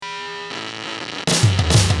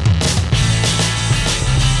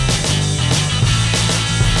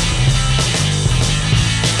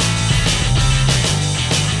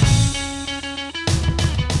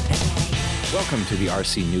the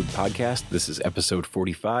RC Newb podcast. This is episode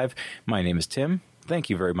 45. My name is Tim.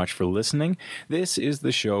 Thank you very much for listening. This is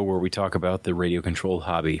the show where we talk about the radio control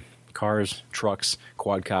hobby. Cars, trucks,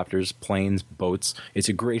 quadcopters, planes, boats. It's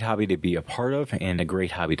a great hobby to be a part of and a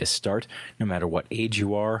great hobby to start, no matter what age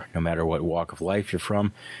you are, no matter what walk of life you're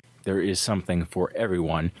from. There is something for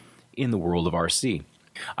everyone in the world of RC.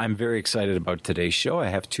 I'm very excited about today's show. I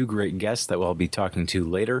have two great guests that I'll be talking to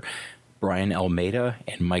later. Brian Almeida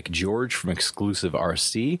and Mike George from Exclusive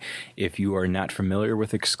RC. If you are not familiar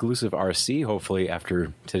with Exclusive RC, hopefully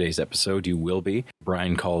after today's episode you will be.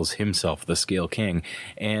 Brian calls himself the Scale King,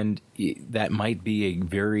 and that might be a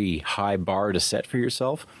very high bar to set for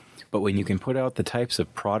yourself. But when you can put out the types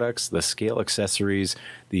of products, the scale accessories,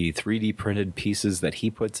 the 3D printed pieces that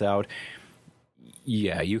he puts out,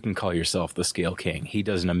 yeah, you can call yourself the Scale King. He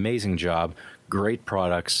does an amazing job, great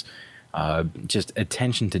products, just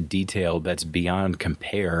attention to detail that's beyond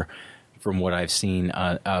compare from what I've seen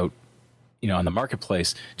out, on the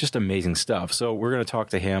marketplace. Just amazing stuff. So we're going to talk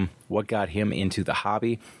to him, what got him into the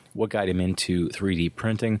hobby, what got him into 3D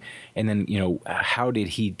printing, and then, how did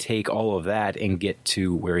he take all of that and get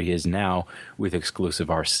to where he is now with Exclusive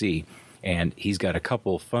RC. And he's got a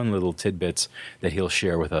couple fun little tidbits that he'll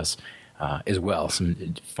share with us as well.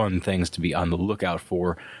 Some fun things to be on the lookout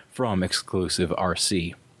for from Exclusive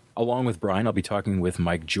RC. Along with Brian, I'll be talking with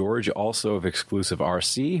Mike George, also of Exclusive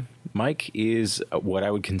RC. Mike is what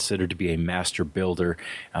I would consider to be a master builder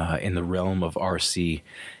in the realm of RC.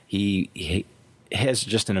 He has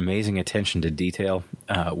just an amazing attention to detail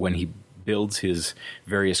when he builds his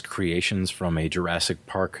various creations, from a Jurassic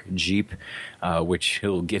Park Jeep, which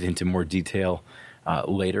he'll get into more detail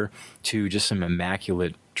later, to just some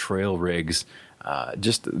immaculate trail rigs.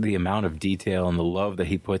 Just the amount of detail and the love that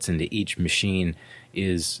he puts into each machine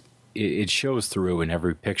it shows through in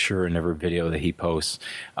every picture and every video that he posts.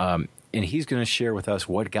 And he's going to share with us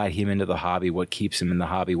what got him into the hobby, what keeps him in the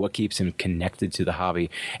hobby, what keeps him connected to the hobby,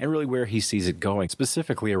 and really where he sees it going,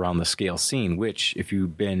 specifically around the scale scene, which, if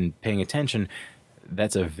you've been paying attention,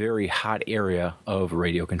 that's a very hot area of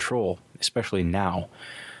radio control, especially now.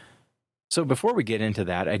 So before we get into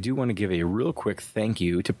that, I do want to give a real quick thank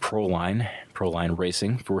you to Proline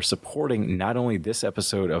Racing, for supporting not only this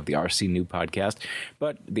episode of the RC Newb podcast,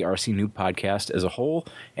 but the RC Newb podcast as a whole,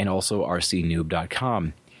 and also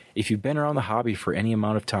rcnewb.com. If you've been around the hobby for any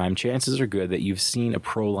amount of time, chances are good that you've seen a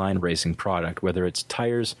Proline Racing product, whether it's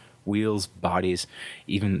tires, wheels, bodies,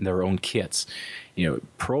 even their own kits.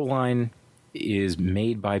 Proline is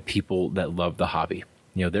made by people that love the hobby.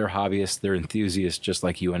 They're hobbyists, they're enthusiasts just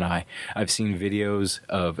like you and I. I've seen videos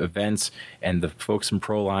of events, and the folks from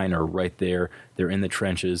Proline are right there. They're in the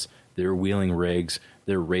trenches, they're wheeling rigs,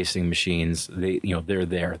 they're racing machines. They're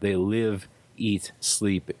there. They live, eat,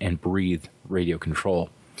 sleep, and breathe radio control.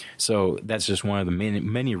 So that's just one of the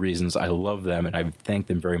many reasons I love them, and I thank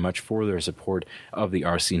them very much for their support of the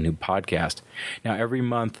RC Newb podcast. Now, every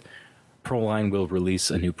month, Proline will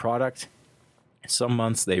release a new product. Some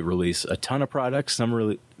months they release a ton of products.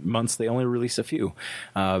 Some months they only release a few.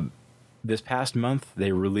 This past month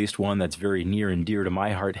they released one that's very near and dear to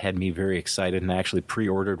my heart, had me very excited, and I actually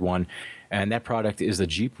pre-ordered one. And that product is the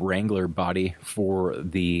Jeep Wrangler body for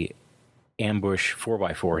the Ambush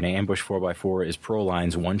 4x4. And Ambush 4x4 is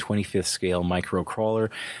Proline's 1/25th scale micro crawler.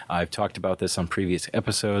 I've talked about this on previous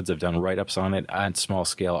episodes. I've done write-ups on it at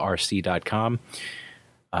smallscalerc.com.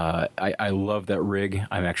 I love that rig.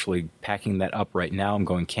 I'm actually packing that up right now. I'm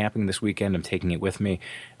going camping this weekend. I'm taking it with me.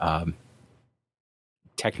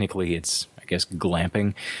 Technically, it's, I guess,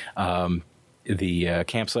 glamping. The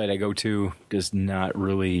campsite I go to does not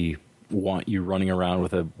really want you running around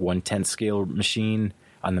with a 1/10 scale machine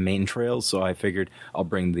on the main trails, so I figured I'll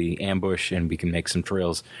bring the Ambush and we can make some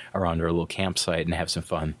trails around our little campsite and have some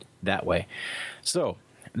fun that way. So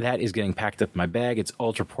that is getting packed up in my bag. It's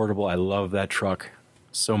ultra portable. I love that truck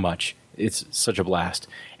so much. It's such a blast.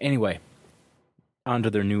 Anyway, onto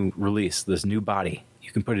their new release, this new body.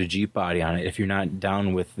 You can put a Jeep body on it. If you're not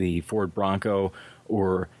down with the Ford Bronco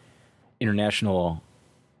or International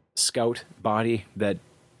Scout body that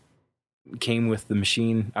came with the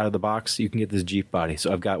machine out of the box, you can get this Jeep body.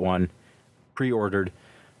 So I've got one pre-ordered,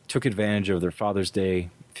 took advantage of their Father's Day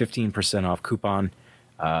 15% off coupon,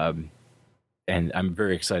 and I'm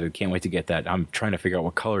very excited. Can't wait to get that. I'm trying to figure out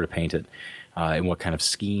what color to paint it, and what kind of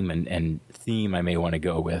scheme and theme I may want to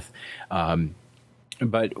go with.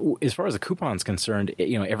 But as far as the coupon's concerned,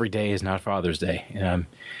 every day is not Father's Day.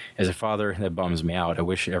 As a father, that bums me out. I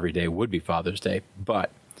wish every day would be Father's Day.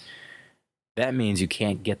 But that means you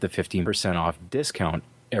can't get the 15% off discount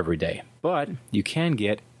every day. But you can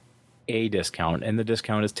get a discount, and the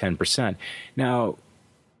discount is 10%. Now,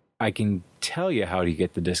 I can tell you how to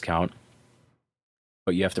get the discount,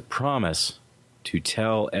 but you have to promise to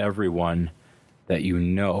tell everyone that you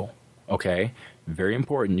know. Okay? Very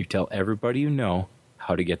important. You tell everybody you know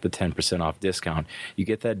how to get the 10% off discount. You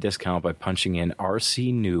get that discount by punching in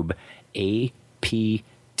RC Newb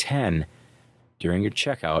AP10 during your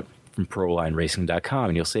checkout from ProLineRacing.com,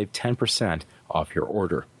 and you'll save 10% off your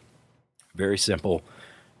order. Very simple,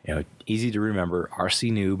 easy to remember.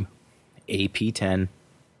 RC Newb AP10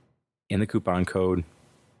 in the coupon code.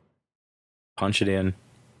 Punch it in,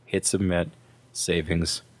 hit submit,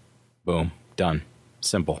 savings, boom, done.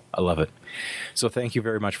 Simple. I love it. So thank you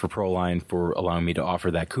very much for ProLine for allowing me to offer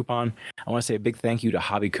that coupon. I want to say a big thank you to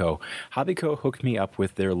Hobbyco. Hobbyco hooked me up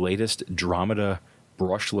with their latest Dromeda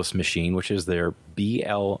brushless machine, which is their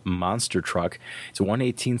BL monster truck. It's a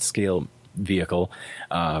 1/18th scale vehicle.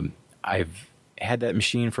 I've had that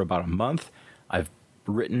machine for about a month. I've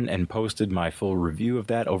written and posted my full review of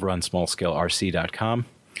that over on smallscalerc.com.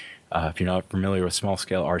 If you're not familiar with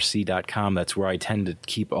smallscalerc.com, that's where I tend to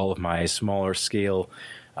keep all of my smaller scale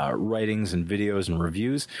writings and videos and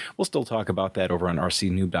reviews. We'll still talk about that over on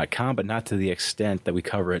rcnewb.com, but not to the extent that we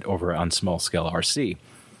cover it over on Small Scale RC.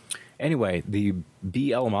 Anyway, the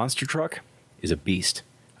BL Monster Truck is a beast.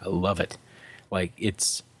 I love it.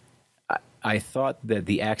 I thought that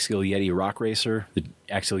the Axial Yeti Rock Racer, the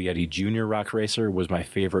Axial Yeti Junior Rock Racer, was my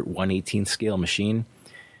favorite 1/18th scale machine.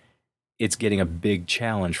 It's getting a big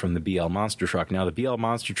challenge from the BL Monster Truck. Now, the BL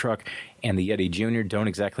Monster Truck and the Yeti Junior don't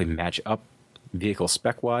exactly match up vehicle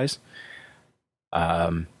spec-wise.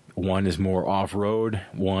 One is more off-road.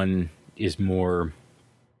 One is more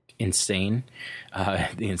insane.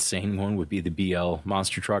 The insane one would be the BL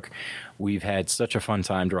Monster Truck. We've had such a fun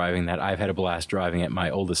time driving that. I've had a blast driving it.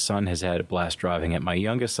 My oldest son has had a blast driving it. My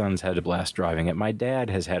youngest son's had a blast driving it. My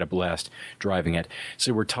dad has had a blast driving it.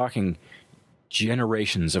 So we're talking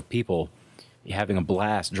generations of people having a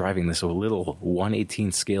blast driving this little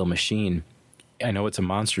 1/18th scale machine. I know it's a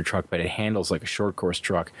monster truck, but it handles like a short course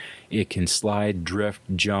truck. It can slide, drift,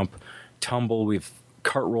 jump, tumble. We've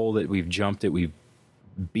cart rolled it. We've jumped it. We've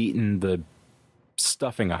beaten the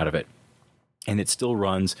stuffing out of it. And it still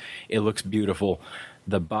runs. It looks beautiful.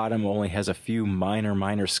 The bottom only has a few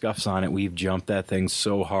minor scuffs on it. We've jumped that thing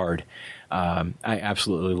so hard. I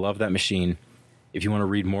absolutely love that machine. If you want to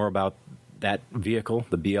read more about that vehicle,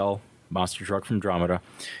 the BL Monster Truck from Dromeda,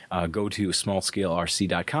 go to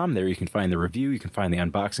smallscalerc.com. There you can find the review, you can find the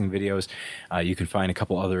unboxing videos, you can find a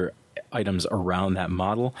couple other items around that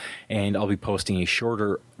model, and I'll be posting a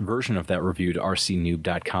shorter version of that review to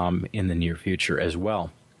rcnewb.com in the near future as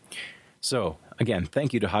well. So, again,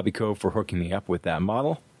 thank you to Hobbyco for hooking me up with that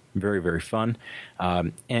model. Very, very fun.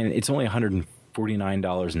 And it's only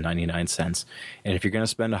 $149.99. And if you're going to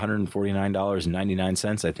spend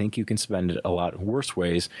 $149.99, I think you can spend it a lot worse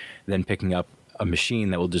ways than picking up a machine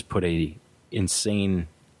that will just put a insane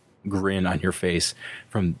grin on your face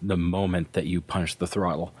from the moment that you punch the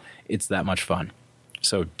throttle. It's that much fun.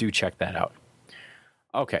 So do check that out.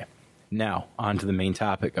 Okay, now on to the main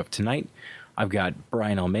topic of tonight. I've got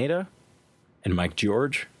Brian Almeida and Mike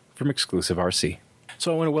George from Exclusive RC.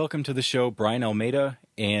 So I want to welcome to the show Brian Almeida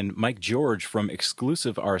and Mike George from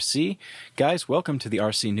Exclusive RC. Guys, welcome to the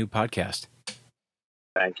RC Newb podcast.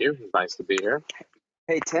 Thank you. Nice to be here.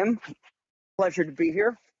 Hey, Tim. Pleasure to be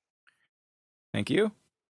here. Thank you.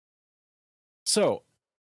 So,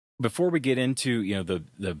 before we get into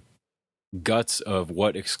the guts of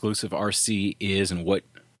what Exclusive RC is and what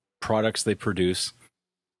products they produce,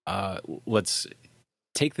 let's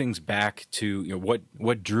take things back to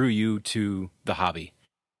what drew you to the hobby.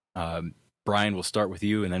 Brian, we'll start with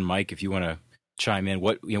you, and then Mike, if you want to chime in,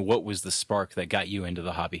 what was the spark that got you into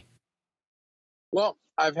the hobby? Well,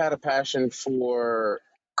 I've had a passion for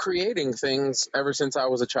creating things ever since I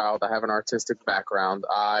was a child. I have an artistic background.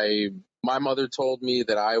 My mother told me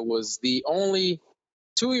that I was the only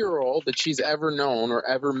 2-year-old that she's ever known or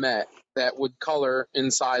ever met that would color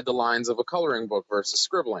inside the lines of a coloring book versus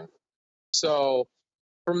scribbling. So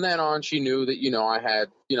from then on, she knew that, I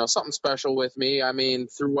had, something special with me. I mean,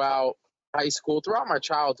 throughout high school, throughout my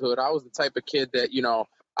childhood, I was the type of kid that,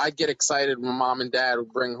 I'd get excited when mom and dad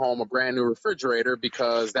would bring home a brand new refrigerator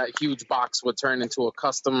because that huge box would turn into a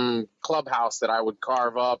custom clubhouse that I would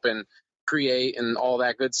carve up and create and all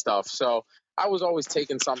that good stuff. So I was always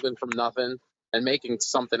taking something from nothing and making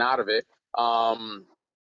something out of it. And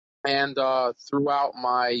throughout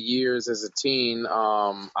my years as a teen,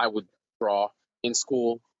 I would draw in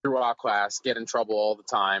school, throughout class, get in trouble all the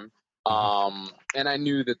time. And I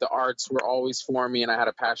knew that the arts were always for me, and I had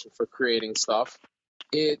a passion for creating stuff.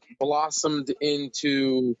 It blossomed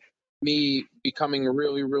into me becoming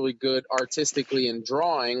really, really good artistically in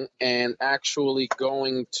drawing and actually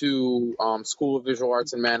going to School of Visual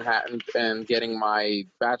Arts in Manhattan and getting my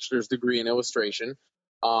bachelor's degree in illustration.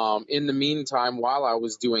 In the meantime, while I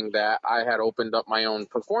was doing that, I had opened up my own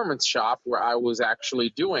performance shop where I was actually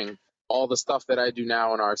doing all the stuff that I do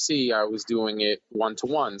now in RC. I was doing it one to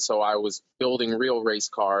one. So I was building real race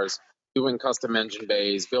cars, doing custom engine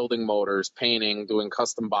bays, building motors, painting, doing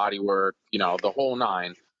custom body work, the whole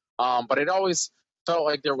nine. But it always felt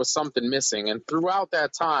like there was something missing. And throughout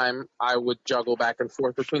that time, I would juggle back and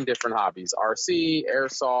forth between different hobbies: RC,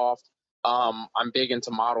 airsoft. I'm big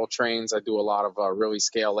into model trains. I do a lot of really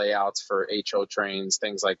scale layouts for HO trains,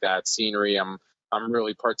 things like that, scenery. I'm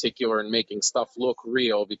really particular in making stuff look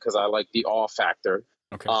real because I like the awe factor.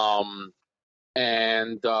 Okay.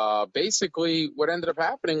 And basically, what ended up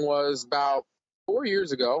happening was about 4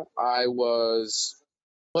 years ago, I was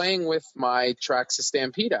playing with my Traxxas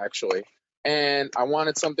Stampede actually, and I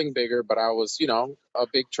wanted something bigger, but I was, a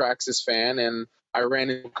big Traxxas fan, and I ran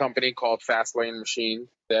into a company called Fast Lane Machine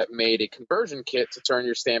that made a conversion kit to turn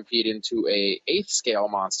your Stampede into a eighth scale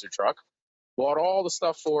monster truck. Bought all the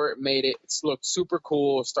stuff for it, made it look super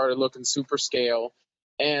cool, started looking super scale,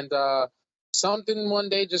 and something one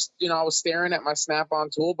day just, I was staring at my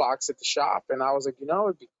Snap-on toolbox at the shop, and I was like,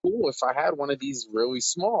 it'd be cool if I had one of these really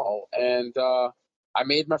small, and I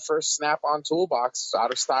made my first Snap-on toolbox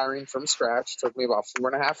out of styrene from scratch. It took me about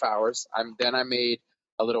 4.5 hours. Then I made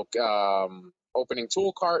a little opening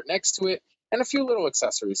tool cart next to it and a few little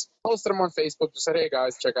accessories. Posted them on Facebook. Just said, hey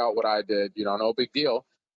guys, check out what I did. No big deal.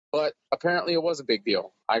 But apparently it was a big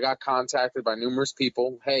deal. I got contacted by numerous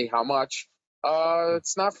people. Hey, how much?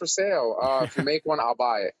 It's not for sale. If you make one, I'll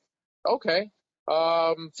buy it. Okay.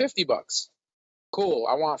 $50. Cool.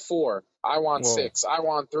 I want 4. I want Whoa. 6. I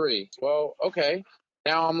want 3. Well, okay.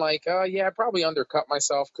 Now I'm like, yeah, I probably undercut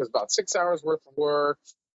myself because about 6 hours worth of work,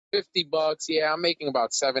 $50. Yeah, I'm making about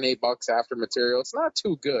 $7-8 after material. It's not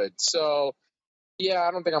too good. So yeah, I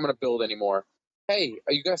don't think I'm gonna build anymore. Hey,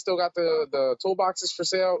 you guys still got the toolboxes for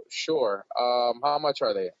sale? Sure. How much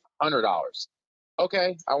are they? $100.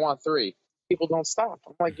 Okay, I want 3. People don't stop.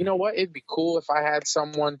 I'm like, you know what? It'd be cool if I had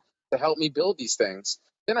someone to help me build these things.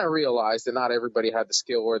 Then I realized that not everybody had the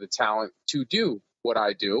skill or the talent to do what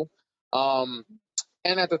I do. Um,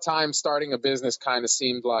 and at the time, starting a business kind of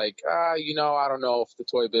seemed like, I don't know if the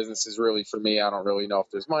toy business is really for me. I don't really know if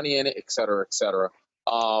there's money in it, et cetera, et cetera.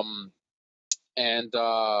 And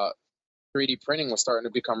 3D printing was starting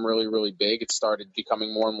to become really, really big. It started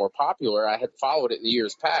becoming more and more popular. I had followed it in the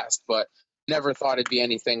years past, but never thought it'd be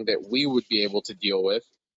anything that we would be able to deal with.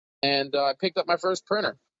 And I picked up my first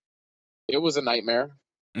printer. It was a nightmare.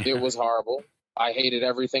 It was horrible. I hated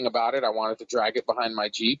everything about it. I wanted to drag it behind my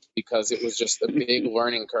Jeep because it was just a big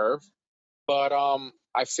learning curve. But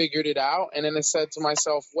I figured it out, and then I said to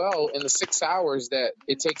myself, well, in the 6 hours that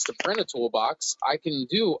it takes to print a toolbox, I can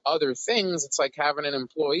do other things. It's like having an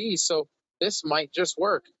employee, so this might just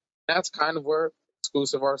work. That's kind of where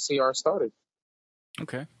exclusive RCR started.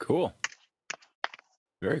 Okay, cool.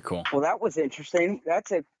 Very cool. Well, that was interesting.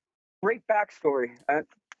 That's a great backstory.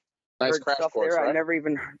 Nice Heard crash stuff course, there right? I never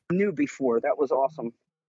even knew before. That was awesome.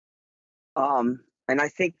 And I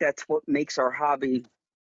think that's what makes our hobby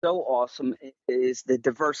so awesome is the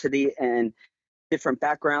diversity and different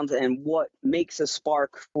backgrounds, and what makes a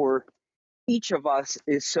spark for each of us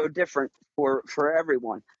is so different for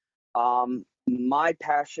everyone. My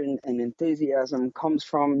passion and enthusiasm comes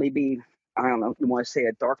from maybe, I don't know, you want to say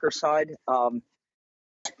a darker side.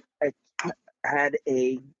 I had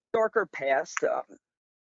a darker past.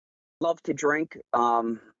 Love to drink.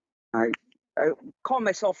 I I call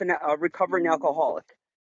myself a recovering alcoholic.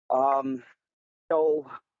 Um, so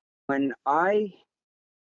when I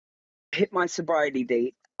hit my sobriety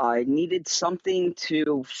date, I needed something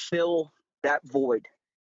to fill that void,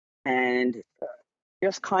 and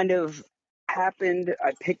just kind of happened.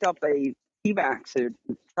 I picked up a T-Max or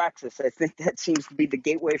Traxxas. I think that seems to be the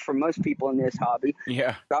gateway for most people in this hobby.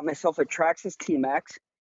 Yeah. Got myself a Traxxas T-Max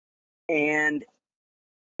and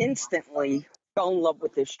instantly fell in love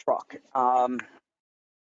with this truck.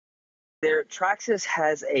 Their Traxxas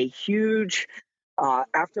has a huge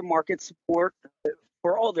aftermarket support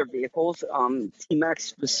for all their vehicles, T-Max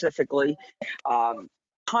specifically.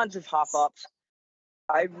 Tons of hop-ups.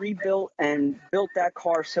 I rebuilt and built that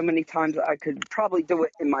car so many times I could probably do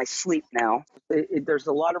it in my sleep now. There's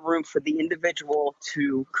a lot of room for the individual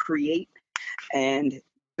to create and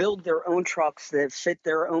build their own trucks that fit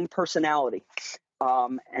their own personality.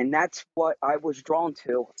 And that's what I was drawn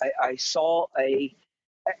to. I saw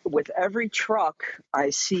with every truck, I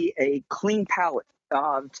see a clean palette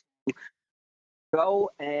go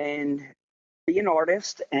and be an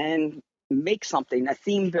artist and make something, a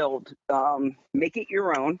theme build, make it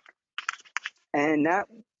your own. And that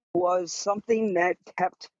was something that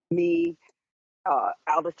kept me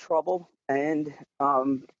out of trouble and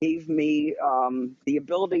gave me the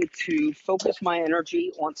ability to focus my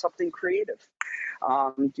energy on something creative,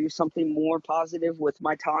 do something more positive with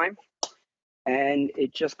my time. And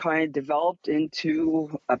it just kind of developed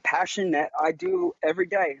into a passion that I do every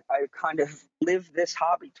day. I kind of live this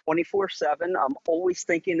hobby 24/7. I'm always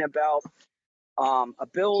thinking about a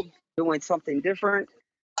build, doing something different.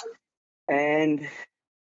 And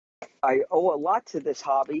I owe a lot to this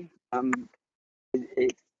hobby.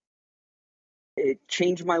 It, it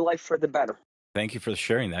changed my life for the better. Thank you for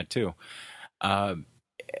sharing that too. Uh,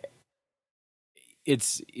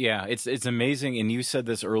 it's amazing. And you said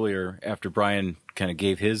this earlier after Brian kind of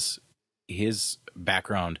gave his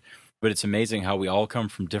background, but it's amazing how we all come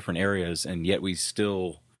from different areas and yet we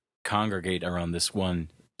still congregate around this one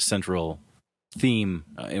central theme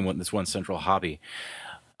in this one central hobby.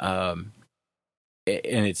 And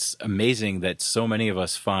it's amazing that so many of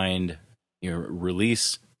us find,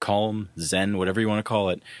 release, calm, zen, whatever you want to call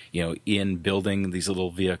it, in building these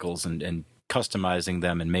little vehicles and customizing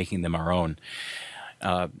them and making them our own.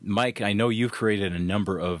 Mike, I know you've created a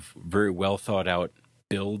number of very well thought out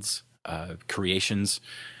builds, creations.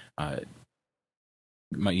 You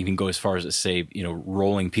can go as far as to say,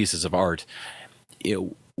 rolling pieces of art.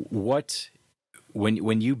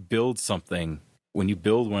 When you build something, when you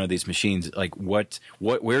build one of these machines, like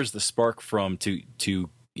where's the spark from to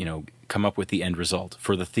come up with the end result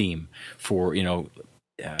for the theme for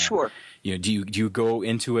Sure. Do you go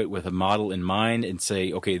into it with a model in mind and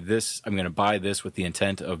say, okay, I'm going to buy this with the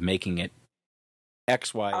intent of making it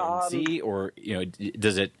X, Y, and Z, or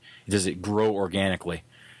does it grow organically?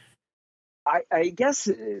 I guess.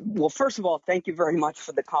 Well, first of all, thank you very much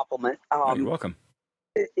for the compliment. You're welcome.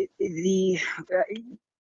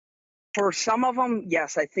 For some of them,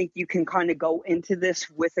 yes, I think you can kind of go into this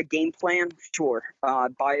with a game plan. Sure,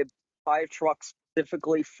 buy a truck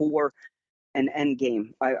specifically for an end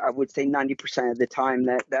game. I would say 90% of the time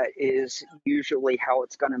that is usually how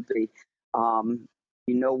it's going to be.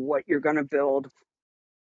 You know what you're going to build.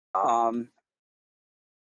 And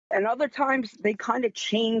other times they kind of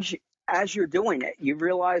change as you're doing it. You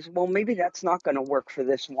realize, well, maybe that's not going to work for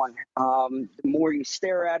this one. The more you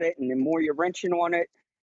stare at it and the more you're wrenching on it,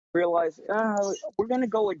 realize we're going to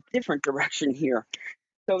go a different direction here.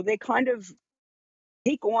 So they kind of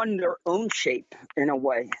take on their own shape in a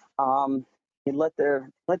way. You let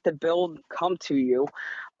the build come to you.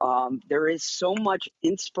 There is so much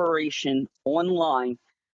inspiration online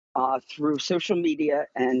through social media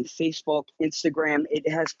and Facebook, Instagram. It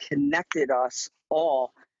has connected us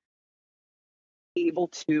all, able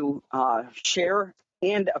to share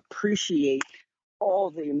and appreciate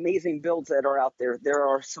all the amazing builds that are out there. There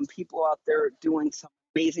are some people out there doing some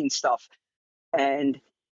amazing stuff. And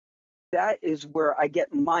that is where I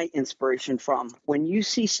get my inspiration from. When you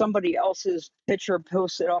see somebody else's picture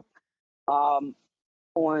posted up on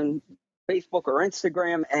Facebook or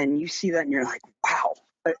Instagram, and you see that and you're like, wow,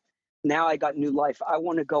 now I got new life. I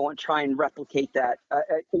want to go and try and replicate that.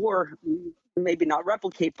 Or maybe not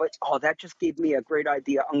replicate, but, that just gave me a great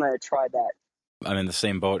idea. I'm going to try that. I'm in the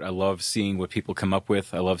same boat. I love seeing what people come up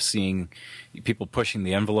with. I love seeing people pushing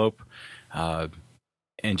the envelope.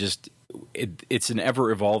 And just, it's an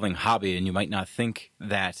ever-evolving hobby, and you might not think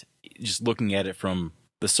that just looking at it from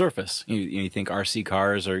the surface. You think RC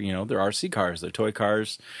cars are, they're RC cars, they're toy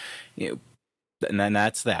cars, and then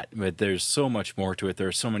that's that. But there's so much more to it. There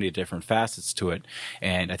are so many different facets to it.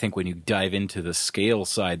 And I think when you dive into the scale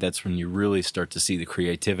side, that's when you really start to see the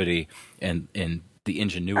creativity and the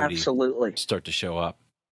ingenuity absolutely start to show up.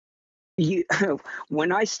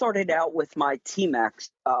 When I started out with my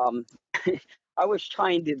T-Max, I was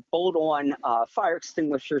trying to bolt on fire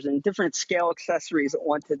extinguishers and different scale accessories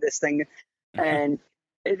onto this thing, and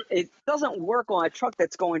it doesn't work on a truck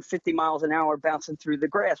that's going 50 miles an hour bouncing through the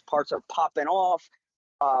grass. Parts are popping off.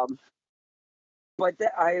 But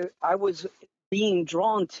I was being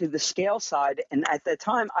drawn to the scale side, and at the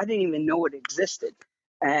time, I didn't even know it existed.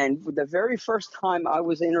 And the very first time I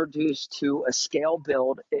was introduced to a scale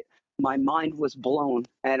build, my mind was blown.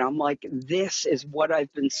 And I'm like, this is what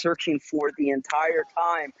I've been searching for the entire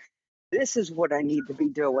time. This is what I need to be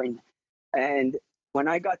doing. And when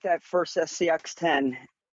I got that first SCX-10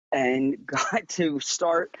 and got to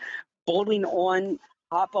start bolting on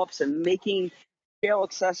pop-ups and making scale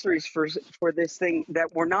accessories for this thing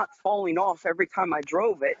that were not falling off every time I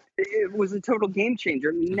drove it, it was a total game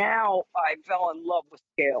changer. Now I fell in love with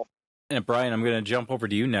scale. And Brian, I'm going to jump over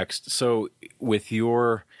to you next. So, with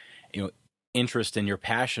your, interest and your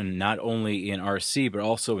passion not only in RC but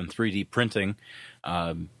also in 3D printing,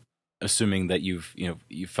 assuming that you've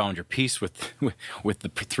found your piece with with the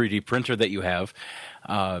 3D printer that you have,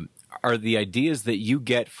 are the ideas that you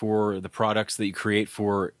get for the products that you create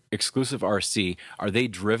for exclusive RC, are they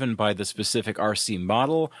driven by the specific RC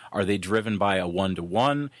model? Are they driven by a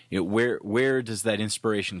one-to-one? Where does that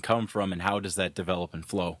inspiration come from, and how does that develop and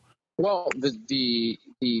flow? Well, the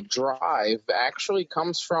drive actually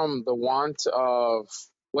comes from the want of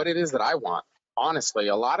what it is that I want. Honestly,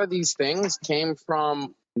 a lot of these things came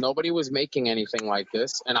from nobody was making anything like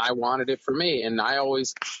this, and I wanted it for me. And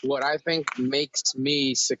what I think makes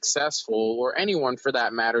me successful, or anyone for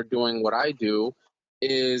that matter, doing what I do,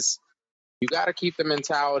 is you got to keep the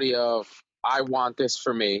mentality of, I want this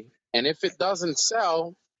for me. And if it doesn't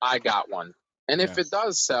sell, I got one. And if it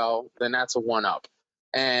does sell, then that's a one up.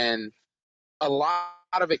 And a lot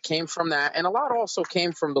of it came from that. And a lot also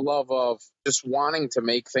came from the love of just wanting to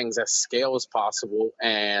make things as scale as possible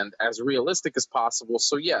and as realistic as possible.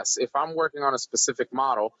 So, yes, if I'm working on a specific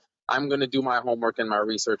model, I'm going to do my homework and my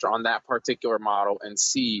research on that particular model and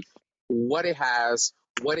see what it has,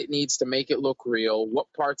 what it needs to make it look real, what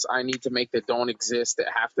parts I need to make that don't exist that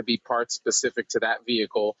have to be parts specific to that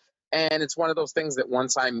vehicle. And it's one of those things that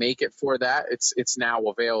once I make it for that, it's now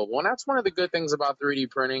available. And that's one of the good things about 3D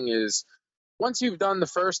printing is once you've done the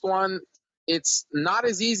first one, it's not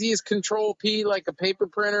as easy as Control P like a paper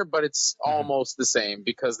printer, but it's almost the same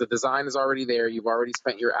because the design is already there. You've already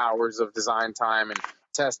spent your hours of design time and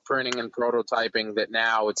test printing and prototyping that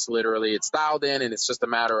now it's dialed in, and it's just a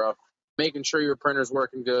matter of making sure your printer's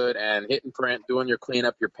working good and hitting print, doing your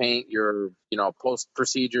cleanup, your paint, your post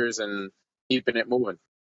procedures, and keeping it moving.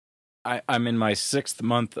 I'm in my 6th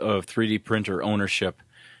month of 3D printer ownership,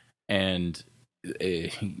 and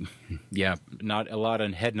yeah, not a lot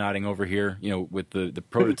of head nodding over here, with the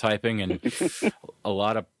prototyping and a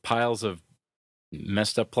lot of piles of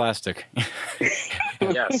messed up plastic.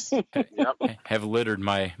 Yes, yep. Have littered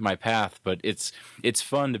my path, but it's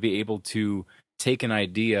fun to be able to take an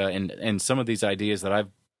idea and some of these ideas that I've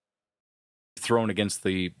thrown against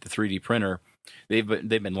the 3D printer, they've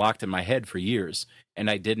been locked in my head for years, and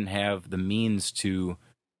I didn't have the means to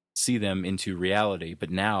see them into reality. But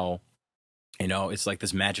now, it's like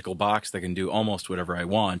this magical box that can do almost whatever I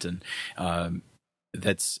want, and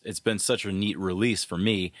it's been such a neat release for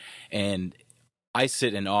me. And I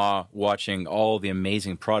sit in awe watching all the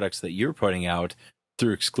amazing products that you're putting out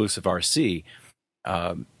through Exclusive RC.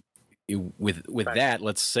 With right. That,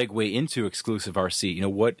 let's segue into Exclusive RC.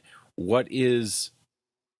 What is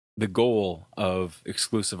the goal of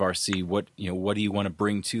Exclusive RC? What do you want to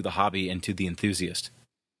bring to the hobby and to the enthusiast?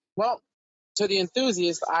 Well, to the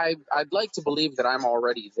enthusiast, I'd like to believe that I'm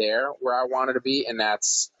already there where I wanted to be, and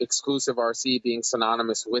that's Exclusive RC being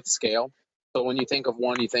synonymous with scale. So when you think of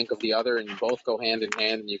one, you think of the other, and you both go hand in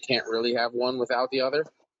hand, and you can't really have one without the other.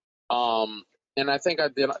 And I think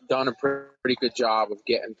I've done a pretty good job of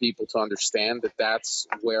getting people to understand that that's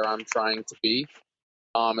where I'm trying to be.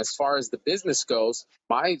 As far as the business goes,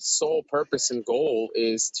 my sole purpose and goal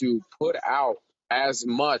is to put out as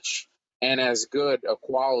much and as good a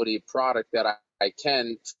quality product that I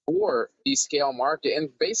can for the scale market, and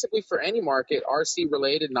basically for any market, RC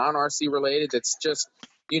related, non-RC related. It's just,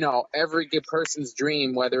 every good person's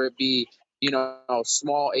dream, whether it be,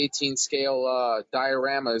 small 18 scale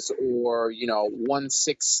dioramas or,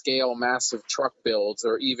 1/6 scale massive truck builds,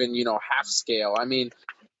 or even, half scale. I mean,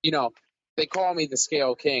 they call me the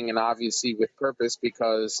scale king, and obviously with purpose,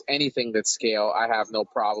 because anything that's scale, I have no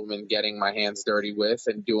problem in getting my hands dirty with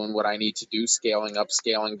and doing what I need to do, scaling up,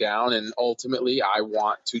 scaling down. And ultimately, I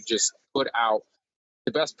want to just put out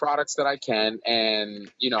the best products that I can. And,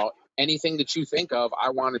 anything that you think of, I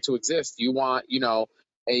want it to exist. You want,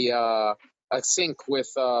 a sink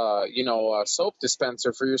with, a soap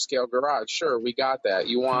dispenser for your scale garage. Sure, we got that.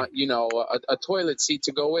 You want, a toilet seat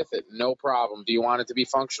to go with it. No problem. Do you want it to be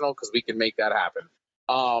functional? Because we can make that happen.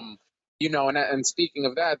 And speaking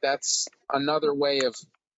of that, that's another way of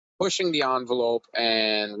pushing the envelope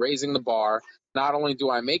and raising the bar. Not only do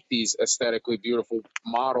I make these aesthetically beautiful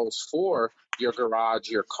models for your garage,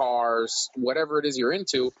 your cars, whatever it is you're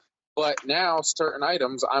into, but now certain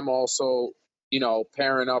items I'm also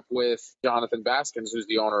pairing up with Jonathan Baskins, who's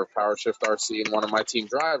the owner of PowerShift RC and one of my team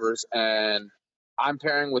drivers. And I'm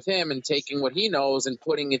pairing with him and taking what he knows and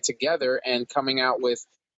putting it together and coming out with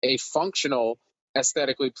a functional,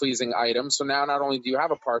 aesthetically pleasing item. So now not only do you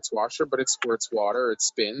have a parts washer, but it squirts water, it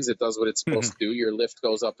spins, it does what it's supposed to do. Your lift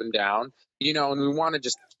goes up and down, and we want to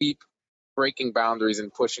just keep breaking boundaries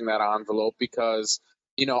and pushing that envelope, because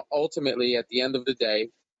ultimately at the end of the day,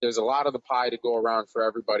 there's a lot of the pie to go around for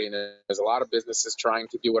everybody. And there's a lot of businesses trying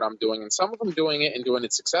to do what I'm doing, and some of them doing it and doing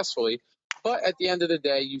it successfully. But at the end of the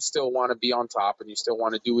day, you still want to be on top, and you still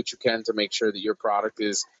want to do what you can to make sure that your product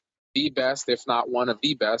is the best, if not one of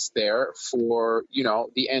the best there for,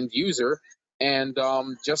 the end user. And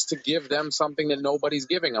just to give them something that nobody's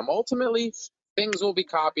giving them. Ultimately, things will be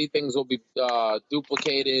copied, things will be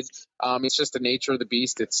duplicated. It's just the nature of the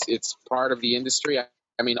beast. It's part of the industry.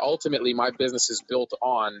 I mean, ultimately, my business is built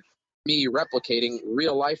on me replicating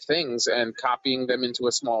real life things and copying them into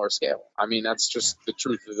a smaller scale. I mean, that's just the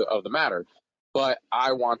truth of the matter. But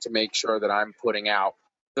I want to make sure that I'm putting out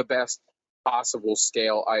the best possible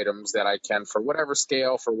scale items that I can for whatever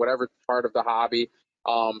scale, for whatever part of the hobby,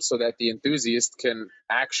 so that the enthusiast can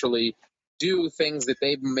actually do things that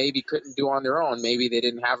they maybe couldn't do on their own. Maybe they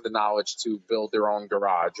didn't have the knowledge to build their own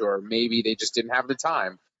garage, or maybe they just didn't have the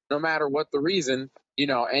time. No matter what the reason,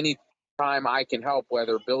 any time I can help,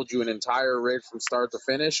 whether build you an entire rig from start to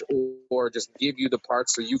finish or just give you the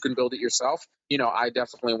parts so you can build it yourself, I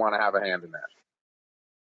definitely want to have a hand in that.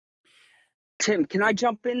 Tim, can I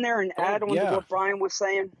jump in there and add on to what Brian was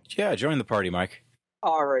saying? Yeah, join the party, Mike.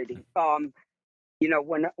 Alrighty.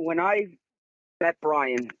 When I met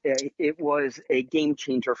Brian, it was a game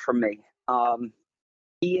changer for me.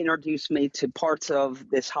 He introduced me to parts of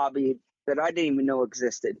this hobby that I didn't even know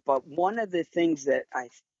existed. But one of the things that I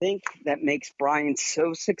think that makes Brian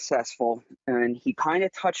so successful, and he kind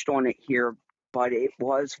of touched on it here, but it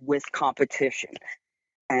was with competition.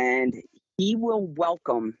 And he will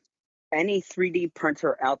welcome any 3D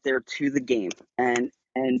printer out there to the game and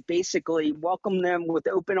basically welcome them with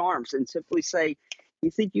open arms and simply say,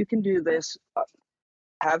 you think you can do this,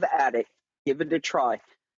 have at it, give it a try.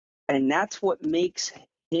 And that's what makes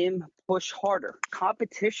him push harder.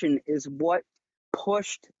 Competition is what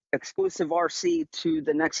pushed exclusive RC to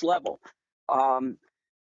the next level.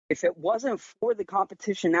 If it wasn't for the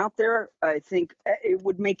competition out there, I think it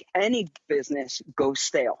would make any business go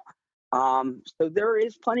stale. So there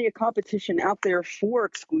is plenty of competition out there for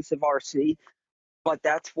exclusive RC, but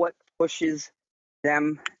that's what pushes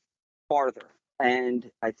them farther. And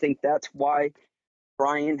I think that's why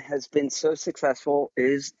Brian has been so successful,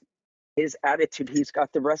 is his attitude. He's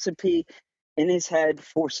got the recipe in his head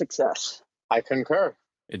for success. I concur.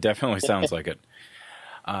 It definitely sounds like it.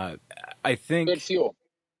 I think good fuel.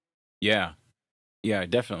 Yeah,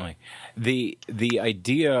 definitely. The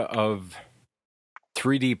idea of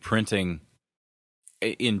 3D printing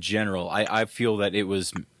in general, I feel that it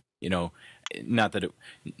was,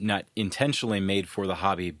 not intentionally made for the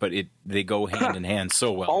hobby, but they go hand in hand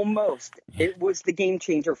so well. Almost. It was the game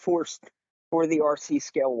changer for the RC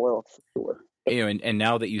scale world, for sure. And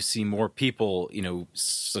now that you see more people,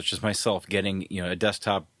 such as myself, getting, a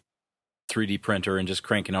desktop 3D printer and just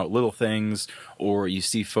cranking out little things, or you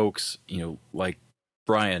see folks, like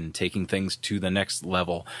Brian taking things to the next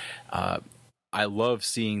level. I love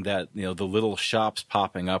seeing that, the little shops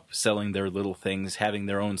popping up, selling their little things, having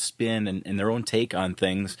their own spin and their own take on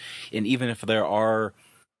things. And even if there are,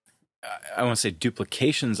 I want to say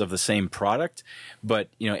duplications of the same product, but,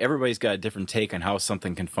 everybody's got a different take on how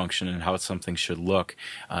something can function and how something should look.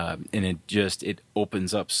 And it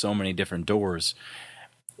opens up so many different doors.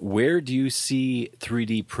 Where do you see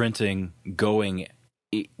 3D printing going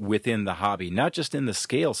within the hobby? Not just in the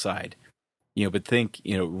scale side, but think,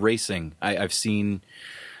 racing. I've seen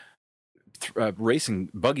racing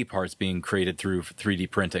buggy parts being created through 3D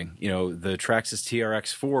printing. The Traxxas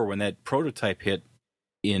TRX4, when that prototype hit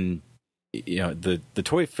in, the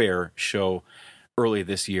Toy Fair show early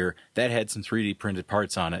this year, that had some 3D printed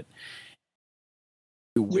parts on it.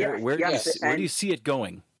 Where do you see it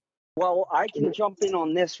going? Well, I can jump in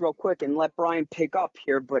on this real quick and let Brian pick up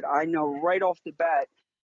here, but I know right off the bat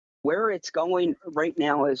where it's going right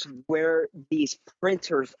now is where these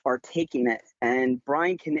printers are taking it. And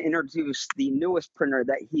Brian can introduce the newest printer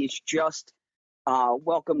that he's just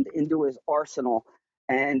welcomed into his arsenal.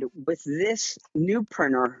 And with this new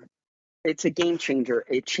printer, it's a game changer.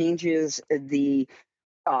 It changes the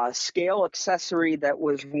scale accessory that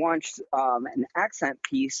was once an accent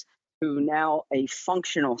piece to now a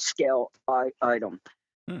functional scale item.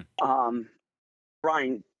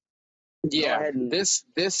 Brian, yeah, this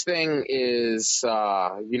thing is,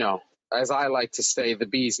 as I like to say, the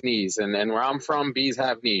bee's knees, and where I'm from, bees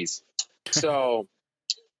have knees. So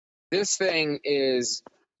this thing is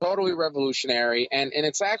totally revolutionary, and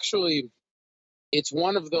it's actually, it's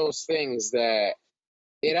one of those things that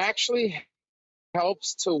it actually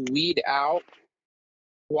helps to weed out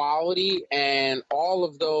quality and all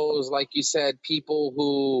of those, like you said, people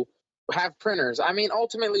who have printers. I mean,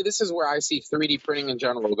 ultimately, this is where I see 3D printing in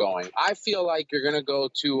general going. I feel like you're going to go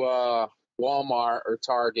to Walmart or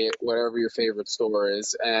Target, whatever your favorite store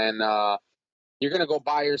is, and you're going to go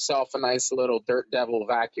buy yourself a nice little Dirt Devil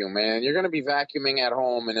vacuum, and you're going to be vacuuming at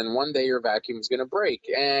home, and then one day your vacuum is going to break,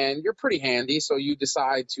 and you're pretty handy, so you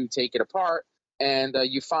decide to take it apart, and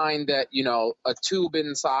you find that, a tube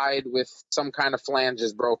inside with some kind of flange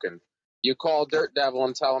is broken. You call Dirt Devil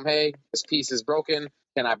and tell them, hey, this piece is broken.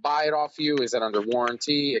 Can I buy it off you? Is it under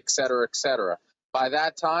warranty, et cetera, et cetera? By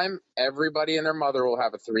that time, everybody and their mother will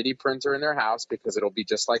have a 3D printer in their house because it'll be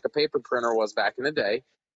just like a paper printer was back in the day.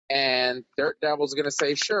 And Dirt Devil's going to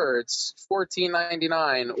say, sure, it's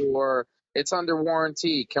 $14.99 or it's under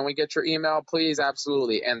warranty. Can we get your email, please?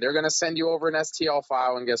 Absolutely. And they're going to send you over an STL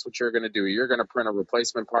file, and guess what you're going to do? You're going to print a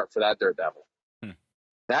replacement part for that Dirt Devil.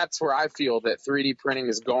 That's where I feel that 3D printing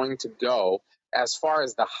is going to go. As far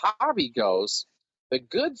as the hobby goes, the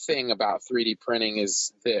good thing about 3D printing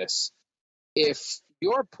is this. If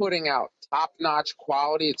you're putting out top-notch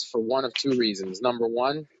quality, it's for one of two reasons. Number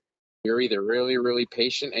one, you're either really, really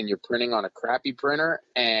patient and you're printing on a crappy printer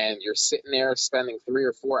and you're sitting there spending 3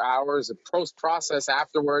 or 4 hours of post-process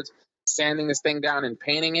afterwards, sanding this thing down and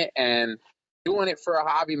painting it and doing it for a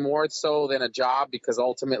hobby more so than a job, because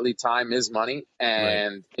ultimately time is money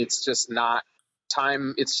and it's just not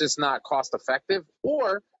cost effective.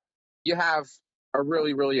 Or you have a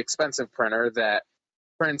really, really expensive printer that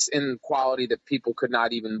prints in quality that people could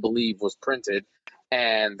not even believe was printed.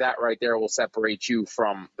 And that right there will separate you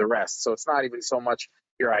from the rest. So it's not even so much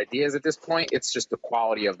your ideas at this point. It's just the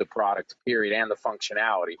quality of the product, period, and the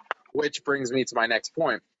functionality, which brings me to my next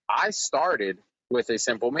point. I started with a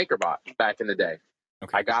simple MakerBot back in the day.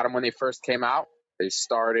 Okay. I got them when they first came out. They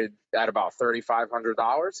started at about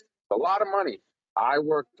 $3,500. A lot of money. I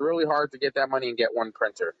worked really hard to get that money and get one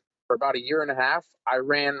printer. For about a year and a half, I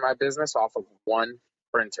ran my business off of one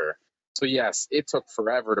printer. So yes, it took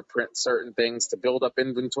forever to print certain things, to build up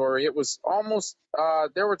inventory. It was almost,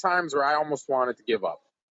 there were times where I almost wanted to give up.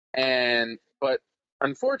 But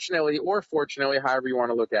unfortunately, or fortunately, however you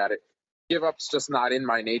want to look at it, give up's just not in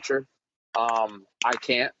my nature. I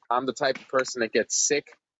can't. I'm the type of person that gets sick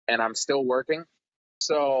and I'm still working.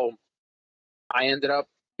 So I ended up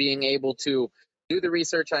being able to do the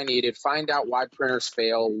research I needed, find out why printers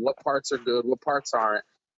fail, what parts are good, what parts aren't,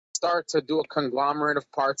 start to do a conglomerate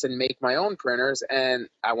of parts and make my own printers. And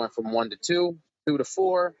I went from 1 to 2, 2 to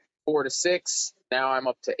 4, 4 to 6. Now I'm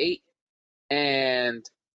up to 8. And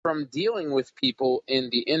from dealing with people in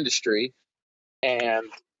the industry and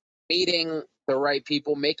meeting the right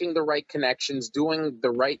people, making the right connections, doing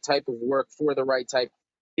the right type of work for the right type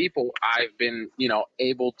of people, I've been,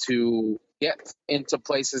 able to get into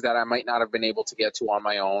places that I might not have been able to get to on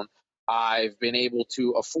my own. I've been able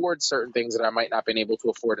to afford certain things that I might not have been able to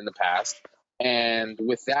afford in the past. And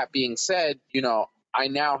with that being said, I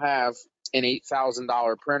now have an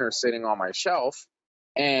 $8,000 printer sitting on my shelf.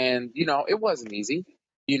 And, it wasn't easy,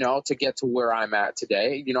 to get to where I'm at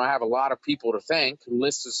today. I have a lot of people to thank. The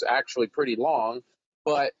list is actually pretty long.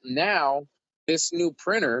 But now this new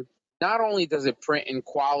printer, not only does it print in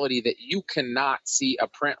quality that you cannot see a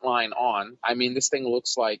print line on. I mean, this thing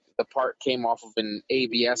looks like the part came off of an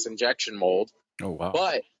ABS injection mold. Oh, wow.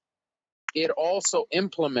 But it also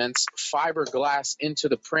implements fiberglass into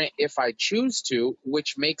the print if I choose to,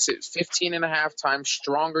 which makes it 15 and a half times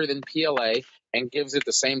stronger than PLA and gives it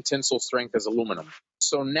the same tensile strength as aluminum.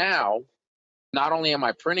 So now, not only am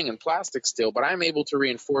I printing in plastic still, but I'm able to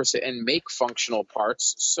reinforce it and make functional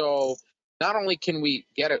parts. So not only can we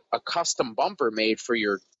get a custom bumper made for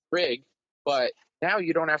your rig, but now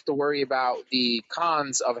you don't have to worry about the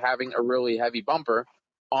cons of having a really heavy bumper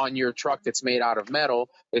on your truck that's made out of metal.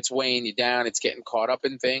 It's weighing you down. It's getting caught up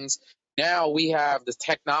in things. Now we have the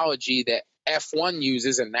technology that F1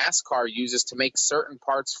 uses and NASCAR uses to make certain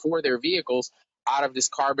parts for their vehicles out of this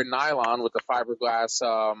carbon nylon with the fiberglass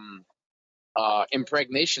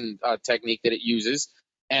impregnation technique that it uses.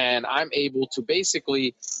 And I'm able to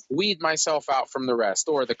basically weed myself out from the rest,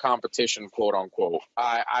 or the competition, quote unquote.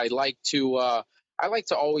 I like to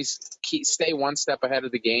always stay one step ahead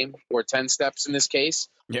of the game, or 10 steps in this case.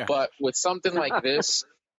 Yeah. But with something like this,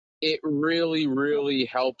 it really, really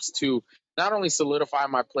helps to not only solidify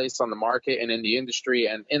my place on the market and in the industry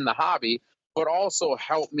and in the hobby, but also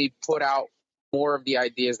help me put out more of the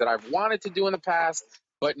ideas that I've wanted to do in the past,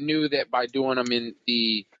 but knew that by doing them in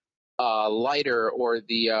the lighter or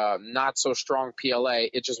the not so strong PLA,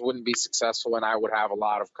 it just wouldn't be successful, and I would have a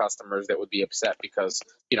lot of customers that would be upset because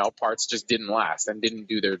parts just didn't last and didn't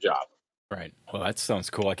do their job. Right. Well, that sounds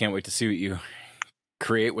cool. I can't wait to see what you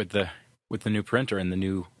create with the with the new printer and the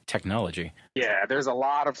new technology. Yeah, there's a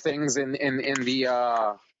lot of things in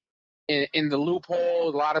the loophole,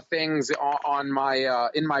 a lot of things on my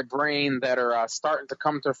in my brain that are starting to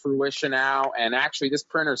come to fruition now. And actually, this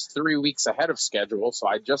printer's 3 weeks ahead of schedule, so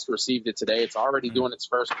I just received it today. It's already doing its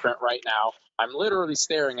first print right now. I'm literally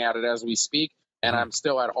staring at it as we speak, and I'm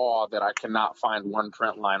still at awe that I cannot find one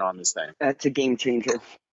print line on this thing. That's a game changer.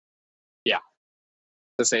 Yeah,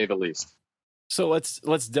 to say the least. So let's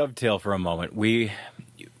dovetail for a moment. We've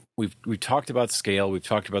talked about scale. We've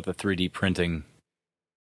talked about the 3D printing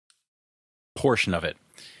portion of it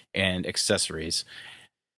and accessories.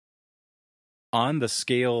 On the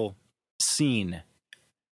scale scene,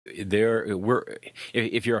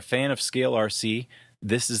 if you're a fan of Scale RC,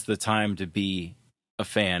 this is the time to be a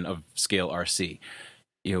fan of Scale RC.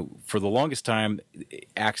 You know, for the longest time,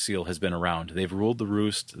 Axial has been around. They've ruled the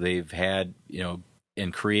roost. They've had,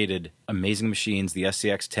 and created amazing machines, the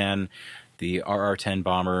SCX-10, the RR-10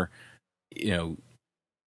 bomber,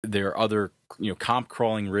 there are other, comp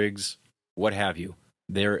crawling rigs, what have you.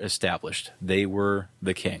 They're established. They were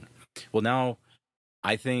the king. Well, now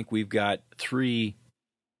I think we've got 3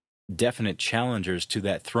 definite challengers to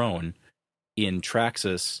that throne in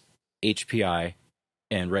Traxxas, HPI,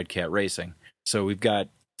 and Red Cat Racing. So we've got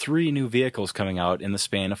 3 new vehicles coming out in the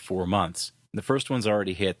span of 4 months. The first one's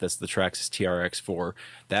already hit. That's the Traxxas TRX4.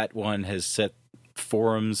 That one has set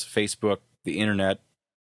forums, Facebook, the internet,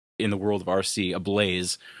 in the world of RC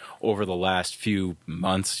ablaze over the last few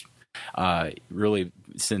months, really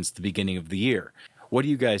since the beginning of the year. What do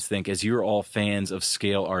you guys think, as you're all fans of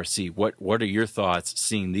Scale RC? What are your thoughts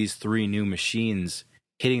seeing these 3 new machines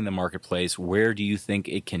hitting the marketplace? Where do you think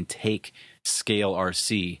it can take Scale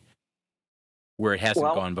RC where it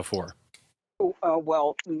hasn't gone before?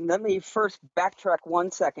 Well, let me first backtrack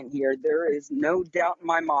 1 second here. There is no doubt in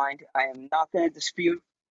my mind. I am not going to dispute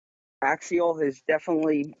Axial has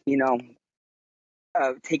definitely,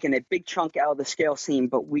 taken a big chunk out of the scale scene,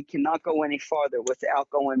 but we cannot go any farther without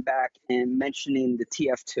going back and mentioning the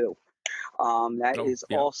TF2. That is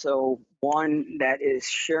also one that is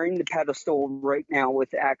sharing the pedestal right now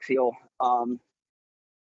with Axial.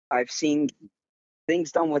 I've seen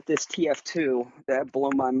things done with this TF2 that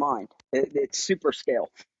blow my mind. It's super scale.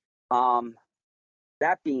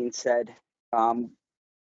 That being said,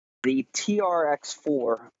 the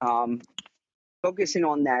TRX4, focusing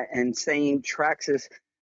on that and saying Traxxas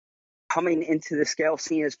coming into the scale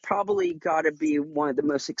scene has probably got to be one of the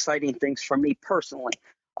most exciting things for me personally.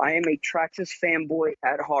 I am a Traxxas fanboy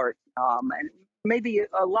at heart, and maybe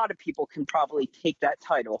a lot of people can probably take that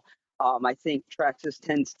title. I think Traxxas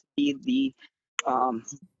tends to be the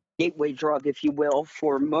gateway drug, if you will,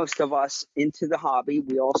 for most of us into the hobby.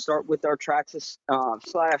 We all start with our Traxxas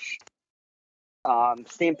slash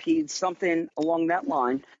Stampede, something along that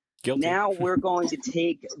line. Guilty. Now we're going to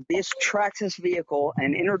take this Traxxas vehicle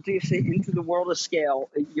and introduce it into the world of scale.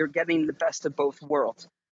 You're getting the best of both worlds.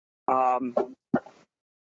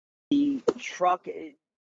 The truck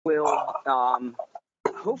will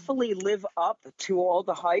hopefully live up to all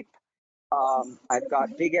the hype. I've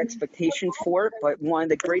got big expectations for it, but one of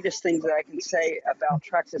the greatest things that I can say about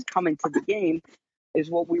Traxxas coming to the game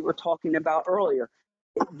is what we were talking about earlier.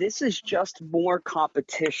 This is just more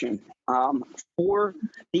competition for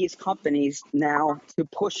these companies now to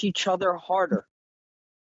push each other harder.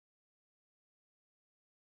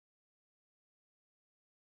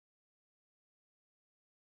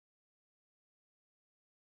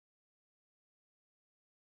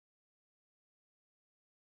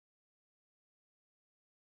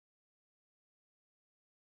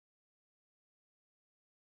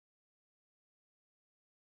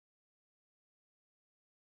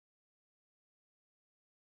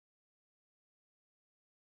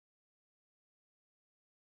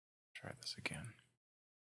 Try this again.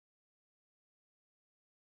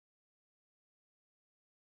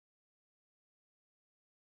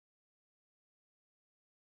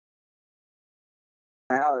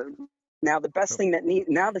 Now the best thing that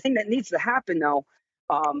needs to happen though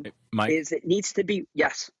Mike, is it needs to be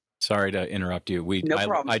Sorry to interrupt you. No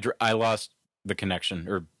problem. I lost the connection,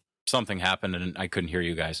 or something happened, and I couldn't hear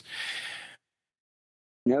you guys.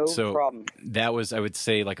 No problem. That was, I would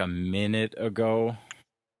say, like a minute ago.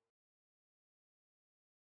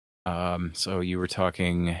 So you were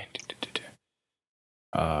talking.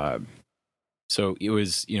 So it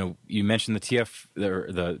was, you mentioned the TF,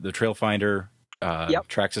 the Trail Finder.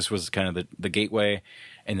 Traxxas was kind of the gateway,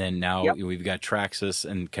 and then now we've got Traxxas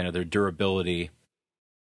and kind of their durability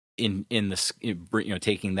in the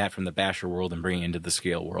taking that from the basher world and bringing it into the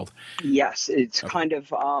scale world. Yes, it's kind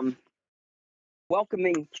of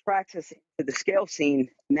welcoming Traxxas into the scale scene,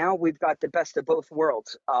 now we've got the best of both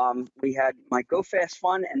worlds. We had my Go Fast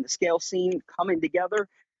Fun and the scale scene coming together.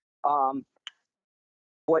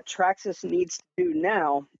 What Traxxas needs to do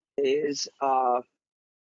now is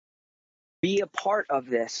be a part of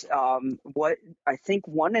this. What I think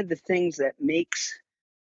one of the things that makes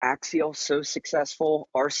Axial so successful,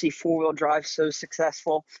 RC four-wheel drive so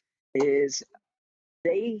successful, is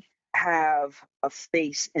they have a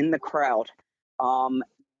face in the crowd.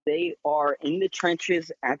 They are in the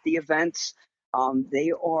trenches at the events.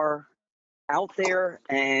 They are out there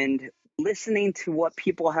and listening to what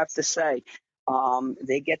people have to say.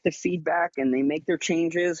 They get the feedback and they make their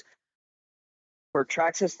changes. For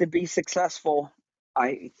Traxxas to be successful,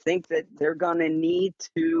 I think that they're going to need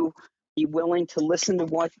to be willing to listen to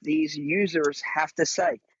what these users have to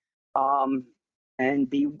say, and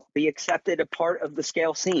be accepted a part of the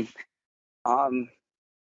scale scene.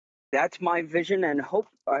 That's my vision and hope.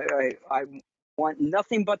 I want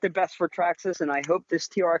nothing but the best for Traxxas, and I hope this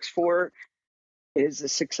TRX4 is a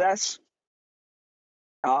success.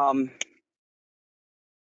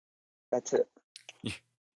 That's it.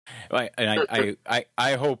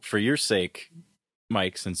 I hope for your sake,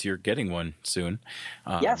 Mike, since you're getting one soon,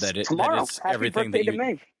 yes, tomorrow. That it's happy everything birthday that to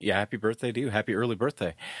me. Yeah, happy birthday to you. Happy early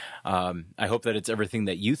birthday. I hope that it's everything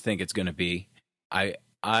that you think it's going to be.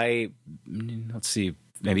 Let's see,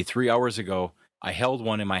 maybe 3 hours ago, I held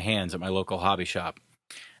one in my hands at my local hobby shop,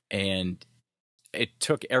 and it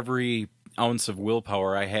took every ounce of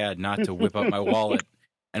willpower I had not to whip up my wallet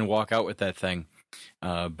and walk out with that thing.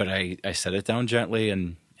 But I set it down gently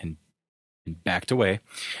and backed away.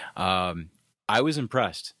 I was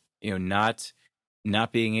impressed, not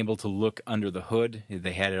being able to look under the hood.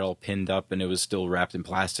 They had it all pinned up and it was still wrapped in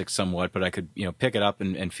plastic somewhat, but I could, pick it up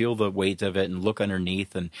and feel the weight of it and look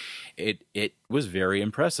underneath. And it was very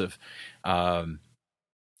impressive. I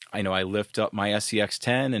know I lift up my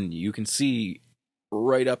SCX10 and you can see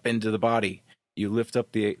right up into the body. You lift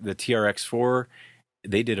up the TRX4.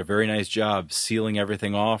 They did a very nice job sealing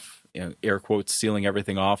everything off, air quotes, sealing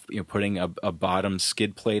everything off, putting a bottom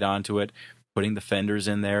skid plate onto it, putting the fenders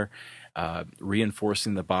in there,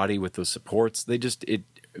 reinforcing the body with those supports.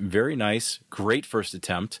 Very nice, great first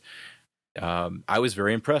attempt. I was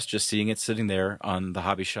very impressed just seeing it sitting there on the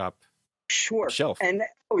hobby shop shelf. And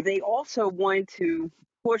they also wanted to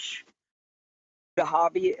push the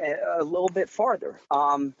hobby a little bit farther.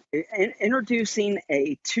 Introducing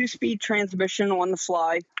a 2-speed transmission on the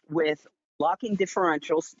fly with locking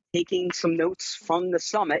differentials, taking some notes from the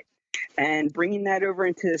Summit and bringing that over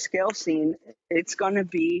into the scale scene. It's going to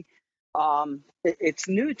be, it's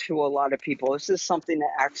new to a lot of people. This is something that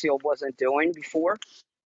Axial wasn't doing before.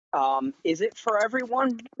 Is it for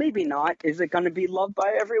everyone? Maybe not. Is it going to be loved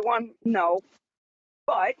by everyone? No.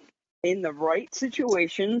 But in the right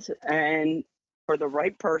situations and for the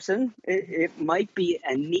right person, it might be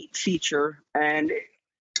a neat feature. And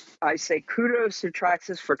I say kudos to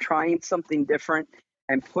Traxxas for trying something different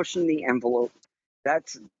and pushing the envelope.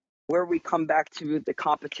 That's where we come back to the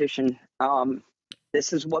competition.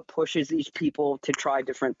 This is what pushes these people to try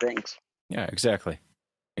different things. Yeah, exactly.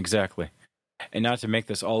 And not to make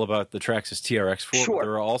this all about the Traxxas TRX4, sure. But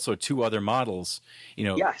there are also 2 other models,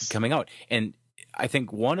 coming out. And I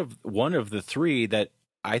think one of the 3 that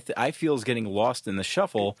I feel is getting lost in the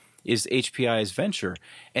shuffle is HPI's Venture,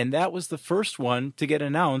 and that was the first one to get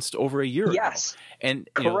announced over a year ago. And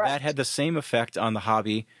that had the same effect on the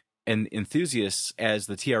hobby and enthusiasts as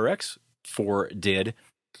the TRX4 did.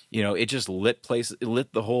 It just lit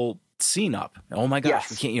the whole scene up. Oh my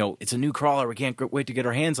gosh, we can't. It's a new crawler. We can't wait to get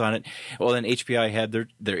our hands on it. Well, then HPI had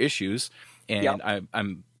their issues, and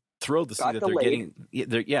I'm thrilled to see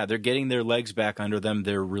that they're getting their legs back under them.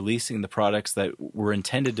 They're releasing the products that were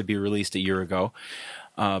intended to be released a year ago.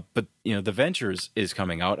 But the Ventures is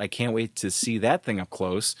coming out. I can't wait to see that thing up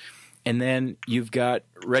close. And then you've got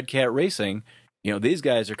Red Cat Racing. These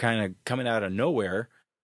guys are kind of coming out of nowhere.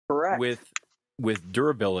 Correct. With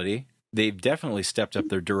durability. They've definitely stepped up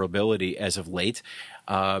their durability as of late.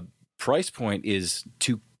 Price point is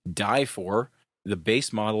to die for. The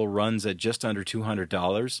base model runs at just under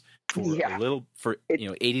 $200. For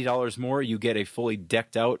 $80 more, you get a fully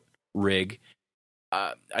decked out rig.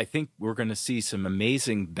 I think we're going to see some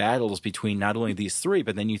amazing battles between not only these 3,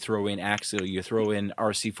 but then you throw in Axial, you throw in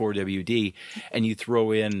RC4WD, and you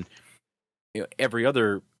throw in every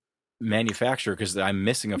other manufacturer, because I'm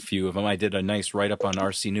missing a few of them. I did a nice write-up on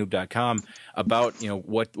rcnewb.com about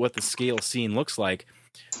what the scale scene looks like,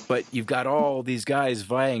 but you've got all these guys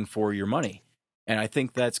vying for your money, and I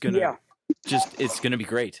think that's going to it's going to be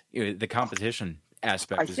great. The competition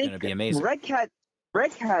aspect is going to be amazing. Red Cat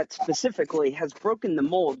Red Cat specifically has broken the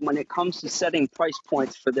mold when it comes to setting price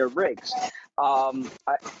points for their rigs. For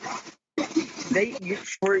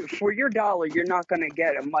your dollar, you're not going to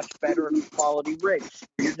get a much better quality rig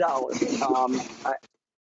for your dollar.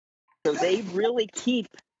 So they really keep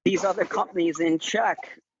these other companies in check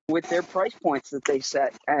with their price points that they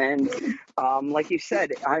set. And like you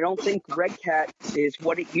said, I don't think Red Cat is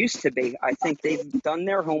what it used to be. I think they've done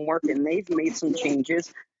their homework and they've made some changes.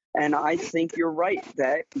 And I think you're right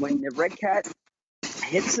that when the Red Cat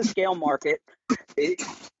hits the scale market,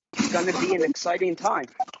 it's going to be an exciting time.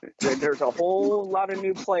 There's a whole lot of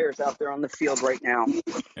new players out there on the field right now.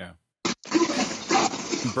 Yeah.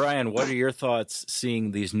 Brian, what are your thoughts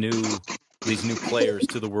seeing these new players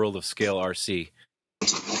to the world of scale RC?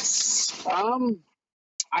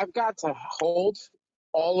 I've got to hold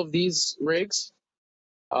all of these rigs,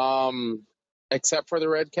 except for the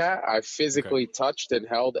Red Cat. I physically touched and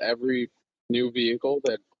held every new vehicle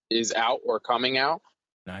that is out or coming out.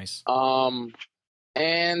 Nice.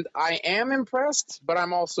 And I am impressed, but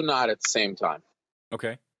I'm also not at the same time.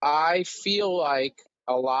 Okay. I feel like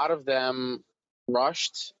a lot of them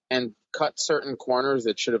rushed and cut certain corners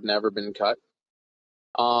that should have never been cut.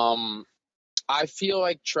 I feel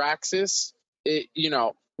like Traxxas,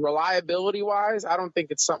 reliability wise, I don't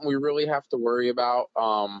think it's something we really have to worry about.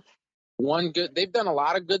 They've done a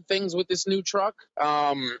lot of good things with this new truck.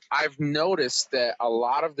 I've noticed that a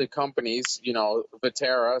lot of the companies,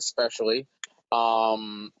 Viterra especially,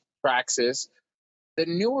 Traxxas, the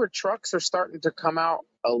newer trucks are starting to come out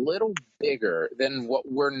a little bigger than what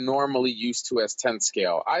we're normally used to as 10th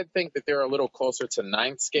scale. I think that they're a little closer to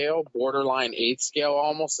 9th scale, borderline 8th scale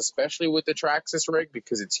almost, especially with the Traxxas rig,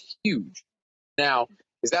 because it's huge. Now,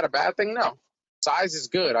 is that a bad thing? No. Size is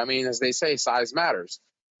good. I mean, as they say, size matters.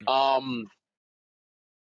 I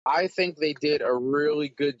think they did a really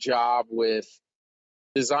good job with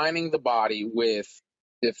designing the body with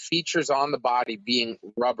the features on the body being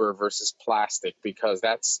rubber versus plastic, because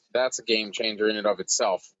that's a game changer in and of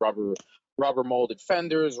itself. Rubber molded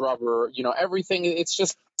fenders, rubber, everything. It's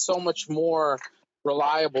just so much more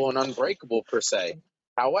reliable and unbreakable per se.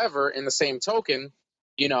 However, in the same token,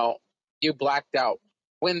 you blacked out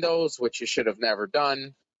windows, which you should have never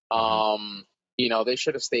done. They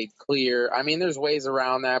should have stayed clear. I mean, there's ways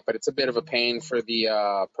around that, but it's a bit of a pain for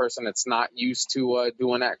the person that's not used to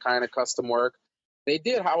doing that kind of custom work. They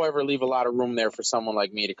did, however, leave a lot of room there for someone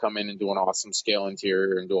like me to come in and do an awesome scale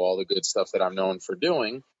interior and do all the good stuff that I'm known for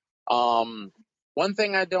doing. One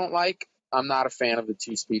thing I don't like, I'm not a fan of the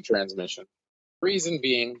 2-speed transmission. Reason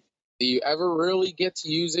being, do you ever really get to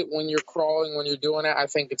use it when you're crawling, when you're doing it? I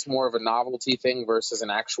think it's more of a novelty thing versus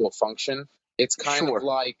an actual function. It's kind of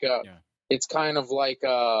like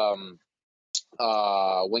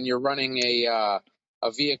when you're running a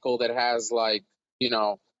vehicle that has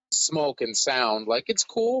smoke and sound. Like, it's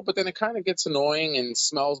cool, but then it kind of gets annoying and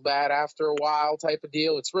smells bad after a while type of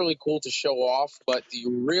deal. It's really cool to show off, but do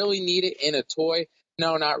you really need it in a toy?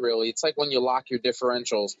 No, not really. It's like when you lock your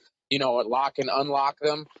differentials, lock and unlock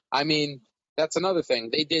them. I mean, that's another thing.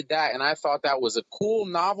 They did that, and I thought that was a cool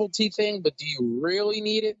novelty thing, but do you really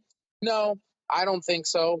need it? No, I don't think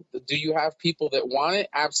so. Do you have people that want it?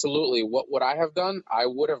 Absolutely. What would I have done? I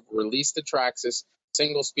would have released the Traxxas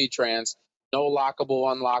single speed trans, no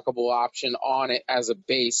lockable, unlockable option on it as a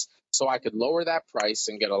base, so I could lower that price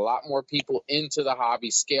and get a lot more people into the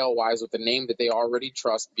hobby scale wise with the name that they already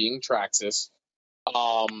trust, being Traxxas.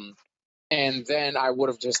 And then I would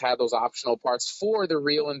have just had those optional parts for the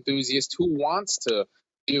real enthusiast who wants to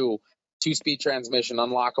do 2-speed transmission,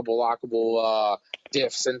 unlockable, lockable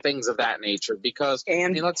diffs, and things of that nature. Because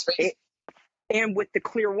let's face it. And with the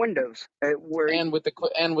clear windows, and with the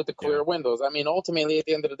clear windows. I mean, ultimately, at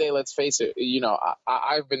the end of the day, let's face it.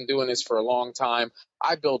 I've been doing this for a long time.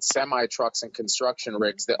 I build semi trucks and construction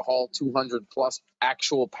rigs that haul 200 plus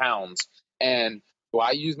actual pounds. And do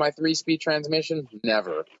I use my 3-speed transmission?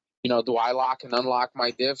 Never. Do I lock and unlock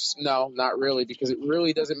my diffs? No, not really, because it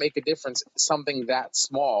really doesn't make a difference. Something that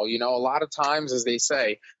small. A lot of times, as they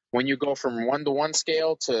say, when you go from 1-to-1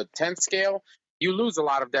 scale to 10th scale, you lose a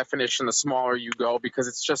lot of definition the smaller you go, because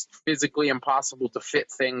it's just physically impossible to fit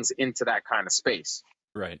things into that kind of space.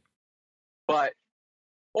 Right. But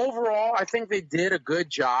overall, I think they did a good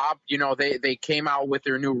job. They came out with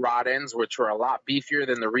their new rod ends, which were a lot beefier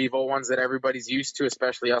than the Revo ones that everybody's used to,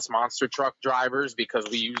 especially us monster truck drivers, because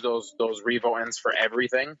we use those Revo ends for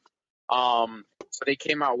everything. So they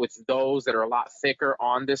came out with those that are a lot thicker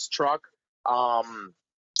on this truck.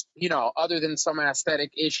 Other than some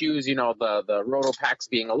aesthetic issues, the roto packs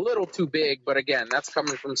being a little too big. But again, that's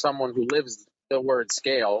coming from someone who lives the word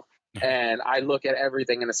scale. and I look at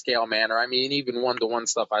everything in a scale manner. I mean, even 1-to-1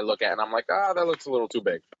 stuff I look at, and I'm like, that looks a little too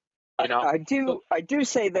big. You know, I do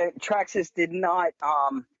say that Traxxas did not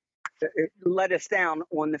let us down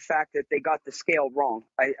on the fact that they got the scale wrong.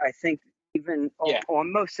 I think even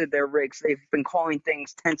on most of their rigs, they've been calling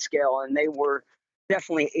things 10 scale, and they were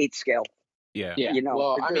definitely 8 scale. Yeah. You know,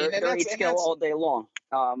 well, I mean, they're 8 scale all day long.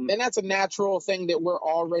 And that's a natural thing that we're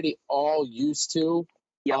already all used to.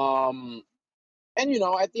 Yep. And, you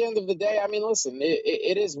know, at the end of the day, I mean, listen,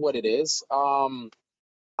 it is what it is.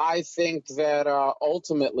 I think that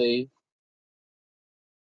ultimately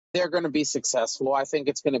they're going to be successful. I think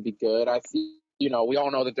it's going to be good. You know, we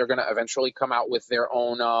all know that they're going to eventually come out with their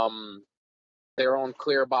own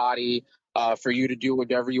clear body for you to do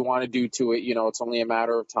whatever you want to do to it. You know, it's only a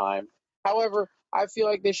matter of time. However, I feel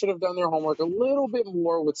like they should have done their homework a little bit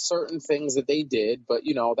more with certain things that they did, but,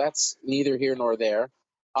 you know, that's neither here nor there.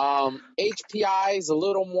 HPI is a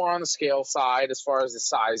little more on the scale side as far as the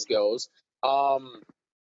size goes.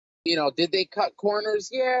 You know, did they cut corners?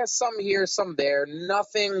 Yeah, some here, some there.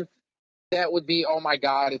 Nothing that would be, oh my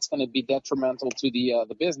God, it's going to be detrimental to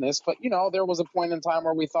the business. But, you know, there was a point in time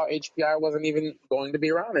where we thought HPI wasn't even going to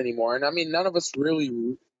be around anymore. And I mean, none of us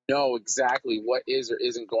really know exactly what is or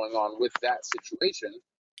isn't going on with that situation.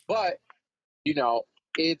 But, you know,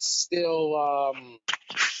 it's still a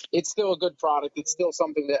good product. It's still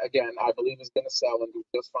something that, again, I believe is going to sell and do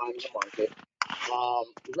just fine in the market.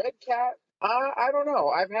 Red Cat, I don't know.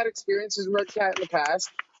 I've had experiences with Red Cat in the past.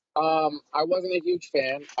 I wasn't a huge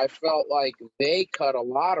fan. I felt like they cut a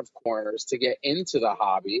lot of corners to get into the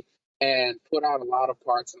hobby and put out a lot of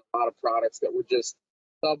parts and a lot of products that were just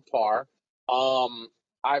subpar.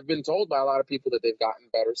 I've been told by a lot of people that they've gotten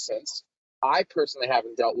better since. I personally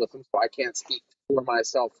haven't dealt with them, so I can't speak for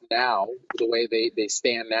myself now, the way they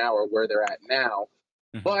stand now or where they're at now.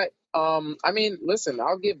 Mm-hmm. But I mean, listen,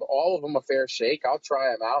 I'll give all of them a fair shake. I'll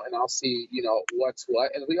try them out and I'll see, you know, what's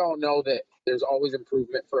what. And we all know that there's always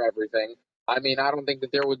improvement for everything. I mean, I don't think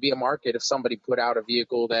that there would be a market if somebody put out a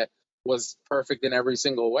vehicle that was perfect in every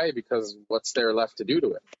single way, because what's there left to do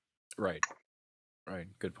to it? Right. Right.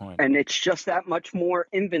 Good point. And it's just that much more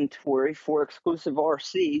inventory for exclusive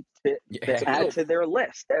RC to add to their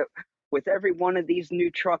list. With every one of these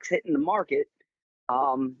new trucks hitting the market,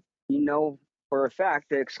 you know, for a fact,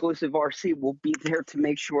 the exclusive RC will be there to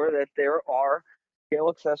make sure that there are scale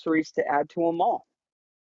accessories to add to them all.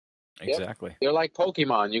 Exactly. Yep. They're like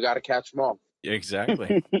Pokemon. You got to catch them all.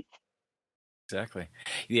 Exactly. Exactly.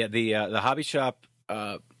 Yeah. The hobby shop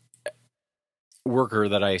worker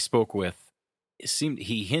that I spoke with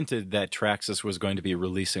he hinted that Traxxas was going to be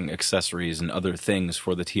releasing accessories and other things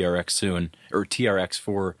for the TRX soon, or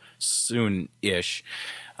TRX4 soon-ish.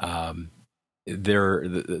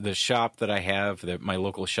 The shop that I have, my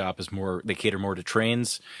local shop, is more, they cater more to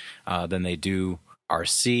trains than they do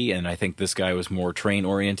RC, and I think this guy was more train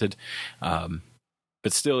oriented. But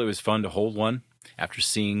still, it was fun to hold one after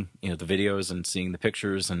seeing, you know, the videos and seeing the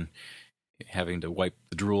pictures and having to wipe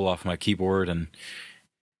the drool off my keyboard, and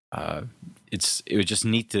it was just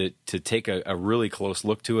neat to take a really close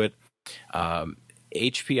look to it.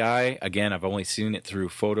 HPI, again, I've only seen it through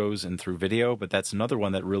photos and through video, but that's another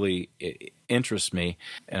one that really interests me,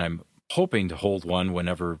 and I'm hoping to hold one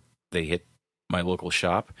whenever they hit my local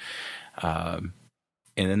shop. And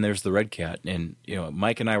then there's the Red Cat, and you know,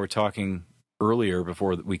 Mike and I were talking earlier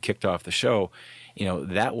before we kicked off the show. You know,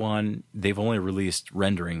 that one, they've only released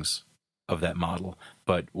renderings of that model,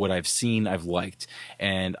 but what I've seen, I've liked,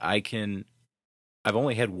 and I've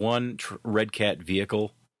only had one Red Cat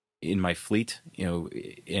vehicle in my fleet, you know,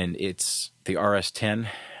 and it's the RS10.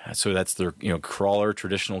 So that's their, you know, crawler,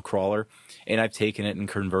 traditional crawler. And I've taken it and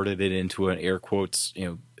converted it into an air quotes, you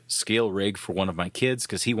know, scale rig for one of my kids,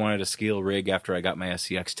 because he wanted a scale rig after I got my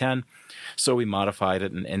SCX10. So we modified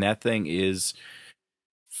it, and that thing is,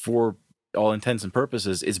 for all intents and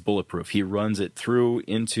purposes, it's bulletproof. He runs it through,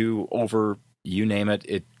 into, over, you name it.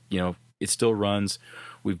 It, you know, it still runs.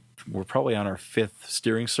 We're probably on our 5th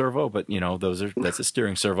steering servo, but you know, that's a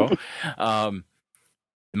steering servo.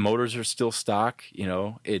 Motors are still stock. You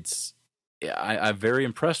know, I'm very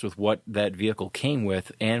impressed with what that vehicle came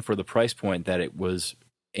with, and for the price point that it was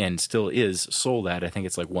and still is sold at. I think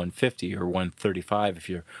it's like $150 or $135 if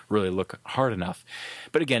you really look hard enough.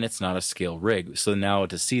 But again, it's not a scale rig. So now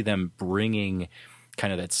to see them bringing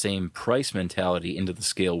kind of that same price mentality into the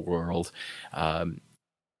scale world,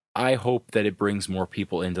 I hope that it brings more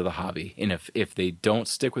people into the hobby. And if they don't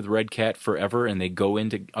stick with Red Cat forever and they go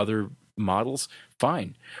into other models,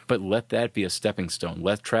 fine. But let that be a stepping stone.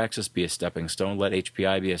 Let Traxxas be a stepping stone. Let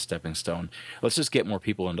HPI be a stepping stone. Let's just get more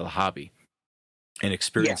people into the hobby and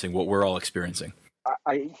experiencing what we're all experiencing.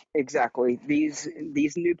 Exactly. These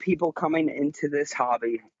new people coming into this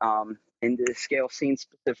hobby, into the scale scene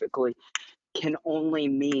specifically, can only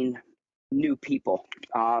mean new people.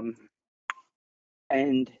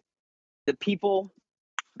 And the people,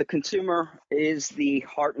 the consumer, is the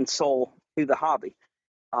heart and soul to the hobby.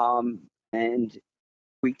 And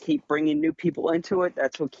we keep bringing new people into it.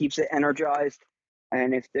 That's what keeps it energized.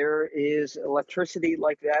 And if there is electricity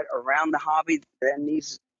like that around the hobby, then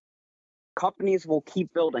these companies will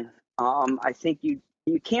keep building. I think you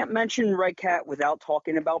can't mention Red Cat without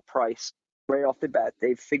talking about price right off the bat.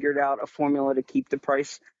 They've figured out a formula to keep the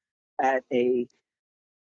price at a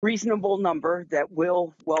reasonable number that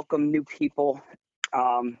will welcome new people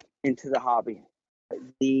into the hobby.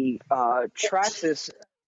 The Traxxas,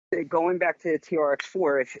 going back to the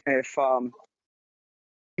TRX4, if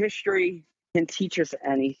history can teach us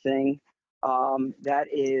anything, that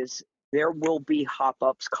is there will be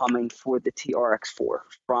hop-ups coming for the TRX4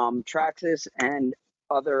 from Traxxas and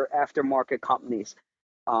other aftermarket companies.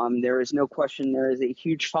 There is no question there is a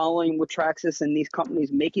huge following with Traxxas and these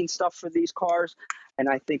companies making stuff for these cars, and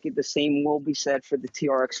I think the same will be said for the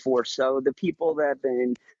TRX4. So the people that have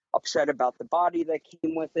been upset about the body that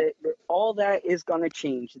came with it, all that is going to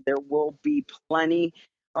change. There will be plenty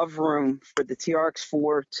of room for the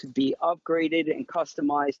TRX4 to be upgraded and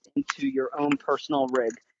customized into your own personal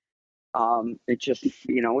rig. It just,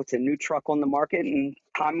 it's a new truck on the market, and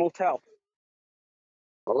time will tell.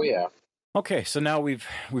 Oh yeah. Okay, so now we've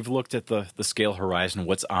looked at the scale horizon,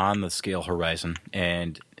 what's on the scale horizon,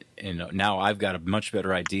 and now I've got a much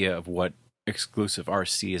better idea of what exclusive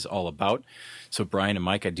RC is all about. So Brian and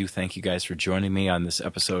Mike, I do thank you guys for joining me on this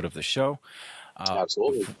episode of the show.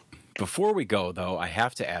 Absolutely. Before we go, though, I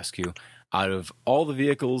have to ask you, out of all the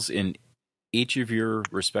vehicles in each of your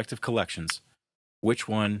respective collections, which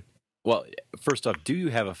one, well, first off, do you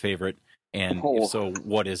have a favorite? And if so,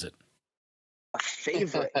 what is it? A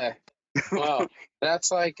favorite? Well,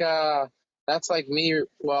 that's like me.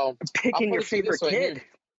 Well, picking your favorite kid.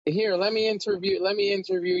 Here, let me interview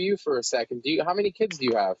you for a second. How many kids do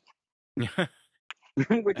you have?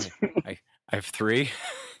 I have 3.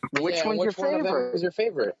 Which one's your favorite? One of them is your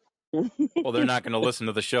favorite? Well, they're not going to listen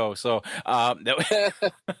to the show, so no,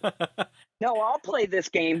 I'll play this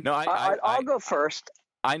game. No, I'll go first.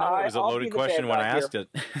 I know it was a loaded question when I asked it.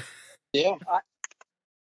 Yeah,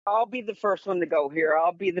 I'll be the first one to go here.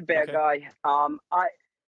 I'll be the bad guy.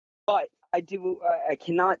 But I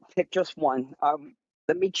cannot pick just one.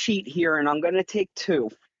 Let me cheat here, and I'm going to take 2.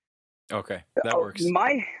 Okay, that works.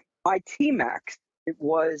 My T-Max, it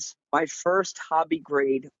was my first hobby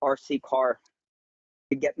grade RC car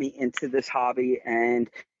to get me into this hobby and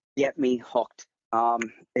get me hooked.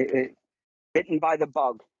 Bitten by the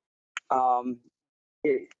bug.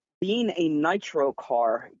 Being a nitro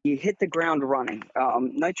car, you hit the ground running.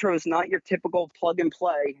 Nitro is not your typical plug and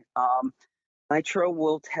play. Nitro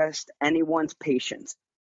will test anyone's patience.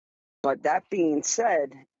 But that being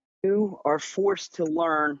said, you are forced to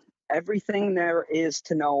learn everything there is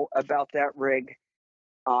to know about that rig,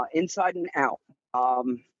 inside and out.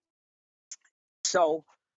 So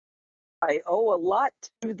I owe a lot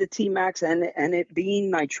to the T-Max and it being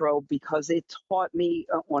nitro, because it taught me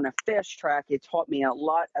on a fast track, it taught me a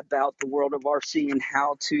lot about the world of RC and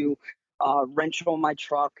how to wrench on my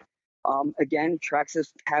truck. Again,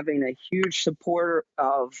 Traxxas having a huge support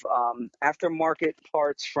of aftermarket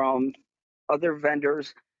parts from other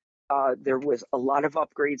vendors. There was a lot of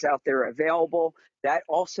upgrades out there available. That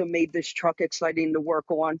also made this truck exciting to work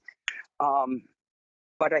on.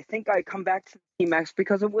 But I think I come back to the T-Max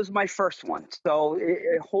because it was my first one. So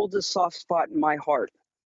it holds a soft spot in my heart.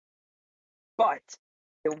 But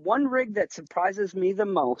the one rig that surprises me the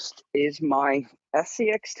most is my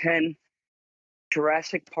SCX-10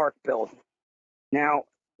 Jurassic Park build. Now,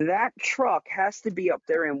 that truck has to be up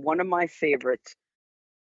there in one of my favorites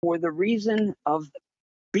for the reason of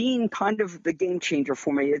being kind of the game changer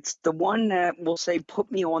for me. It's the one that will say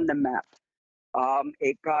put me on the map.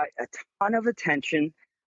 It got a ton of attention,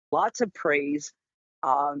 lots of praise,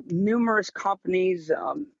 numerous companies,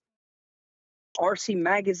 RC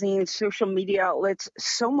magazines, social media outlets.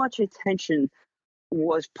 So much attention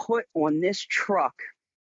was put on this truck,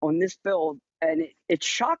 on this build, and it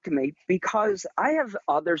shocked me because I have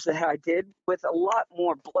others that I did with a lot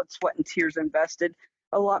more blood, sweat, and tears invested,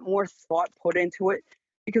 a lot more thought put into it.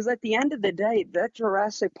 Because at the end of the day, that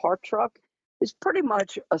Jurassic Park truck is pretty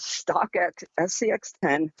much a stock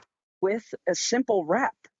SCX-10 with a simple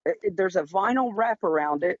wrap. There's a vinyl wrap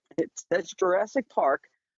around it. That's Jurassic Park.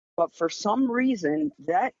 But for some reason,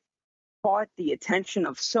 that caught the attention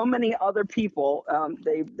of so many other people.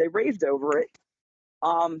 They raved over it.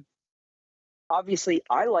 obviously,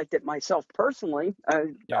 I liked it myself personally.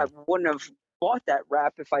 Yeah. I wouldn't have bought that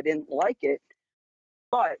wrap if I didn't like it.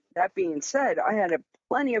 But that being said, I had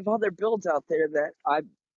plenty of other builds out there that I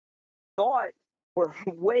thought were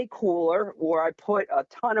way cooler, or I put a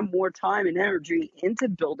ton of more time and energy into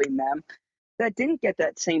building them that didn't get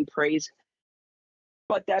that same praise.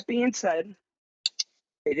 But that being said,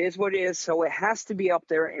 it is what it is. So it has to be up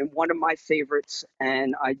there in one of my favorites.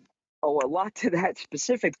 And I owe a lot to that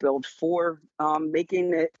specific build for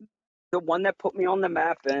making it the one that put me on the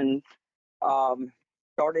map and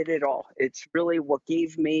started it all. It's really what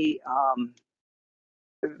gave me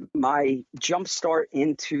my jump start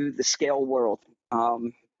into the scale world.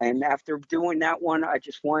 And after doing that one, I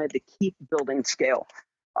just wanted to keep building scale.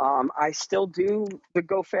 I still do the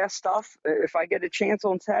go fast stuff. If I get a chance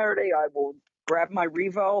on Saturday, I will grab my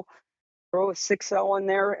Revo, throw a 6L in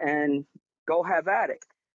there, and go have at it.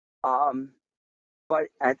 But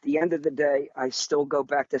at the end of the day, I still go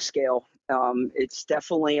back to scale. It's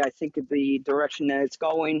definitely, I think, the direction that it's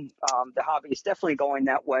going. The hobby is definitely going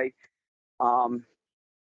that way.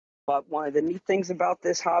 But one of the neat things about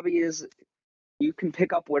this hobby is you can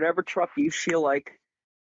pick up whatever truck you feel like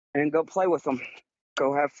and go play with them,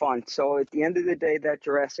 go have fun. So at the end of the day, that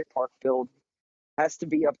Jurassic Park build has to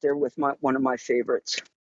be up there with one of my favorites.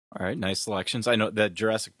 All right, nice selections. I know that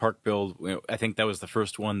Jurassic Park build, I think that was the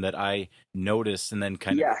first one that I noticed and then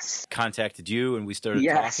kind of contacted you and we started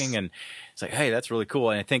talking and it's like, hey, that's really cool.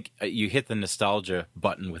 And I think you hit the nostalgia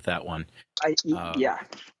button with that one. Yeah.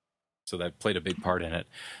 So that played a big part in it.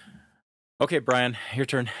 Okay, Brian, your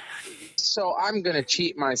turn. So I'm going to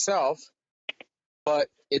cheat myself, but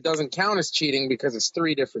it doesn't count as cheating because it's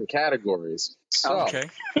 3 different categories. So, okay.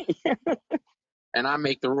 And I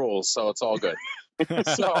make the rules, so it's all good.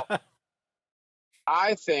 So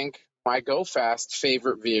I think my Go Fast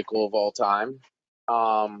favorite vehicle of all time,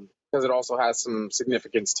 because it also has some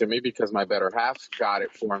significance to me because my better half got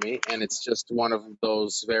it for me. And it's just one of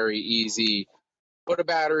those very easy, put a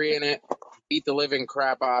battery in it, beat the living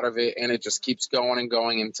crap out of it, and it just keeps going and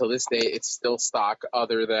going. Until this day, it's still stock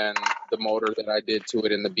other than the motor that I did to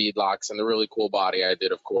it in the bead locks and the really cool body I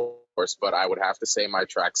did, of course. But I would have to say my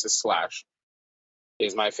Traxxas Slash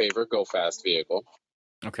is my favorite Go Fast vehicle.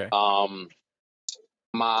 Okay.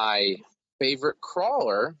 My favorite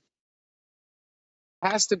crawler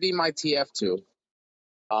has to be my TF2.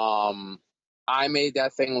 I made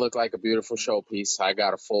that thing look like a beautiful showpiece. I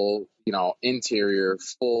got a full, interior,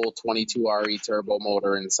 full 22 RE turbo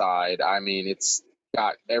motor inside. I mean, it's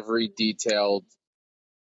got every detailed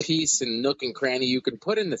piece and nook and cranny you can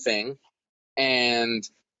put in the thing. And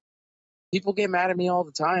people get mad at me all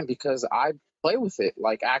the time because I play with it,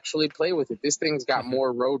 like actually play with it. This thing's got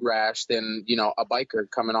more road rash than, a biker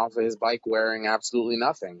coming off of his bike wearing absolutely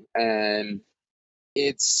nothing. And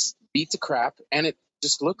it's beat to crap and it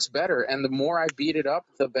just looks better. And the more I beat it up,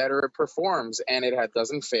 the better it performs. And it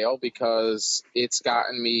doesn't fail because it's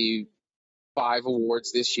gotten me 5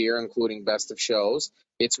 awards this year, including best of shows.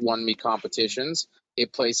 It's won me competitions.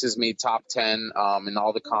 It places me top 10 in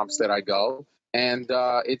all the comps that I go. And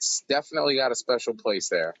it's definitely got a special place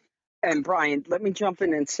there. And Brian, let me jump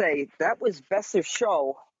in and say that was best of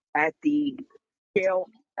show at the Scale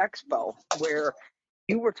Expo, where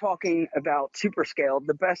you were talking about super scale,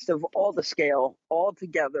 the best of all the scale all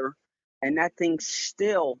together, and that thing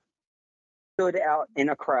still stood out in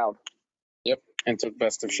a crowd. Yep, and took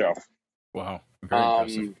best of show. Wow, very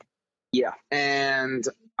impressive. Yeah. And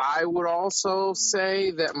I would also say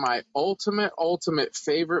that my ultimate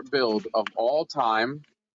favorite build of all time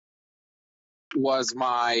was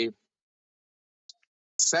my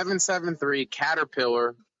 773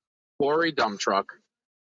 Caterpillar quarry dump truck.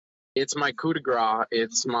 It's my coup de grace.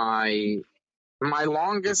 It's my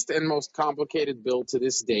longest and most complicated build to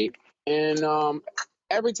this date. And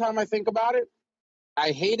every time I think about it,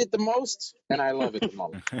 I hate it the most and I love it the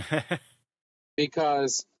most.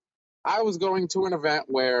 Because I was going to an event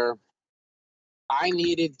where I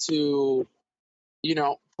needed to,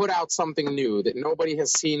 put out something new that nobody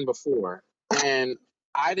has seen before. And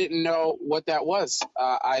I didn't know what that was.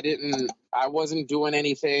 I wasn't doing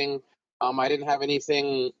anything. I didn't have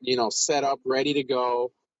anything, set up, ready to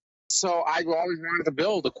go. So I always wanted to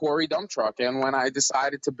build a quarry dump truck. And when I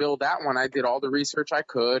decided to build that one, I did all the research I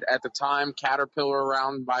could. At the time, Caterpillar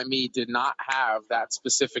around by me did not have that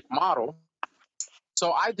specific model.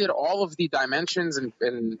 So I did all of the dimensions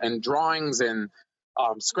and drawings and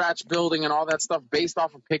scratch building and all that stuff based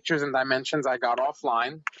off of pictures and dimensions I got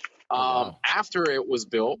offline. After it was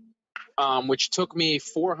built, which took me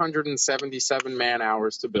 477 man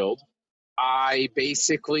hours to build, I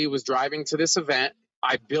basically was driving to this event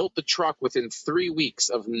I built the truck within 3 weeks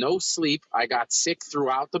of no sleep. I got sick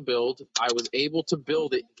throughout the build. I was able to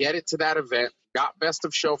build it, get it to that event, got best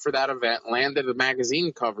of show for that event, landed a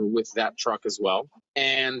magazine cover with that truck as well.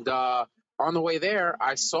 And on the way there,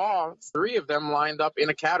 I saw 3 of them lined up in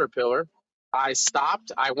a Caterpillar. I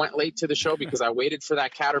stopped. I went late to the show because I waited for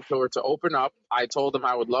that Caterpillar to open up. I told them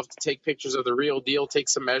I would love to take pictures of the real deal, take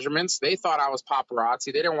some measurements. They thought I was paparazzi.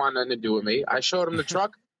 They didn't want nothing to do with me. I showed them the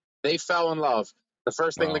truck. They fell in love. The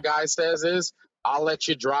first thing Wow. the guy says is, I'll let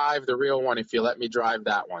you drive the real one if you let me drive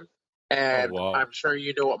that one. And wow. I'm sure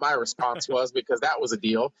you know what my response was, because that was a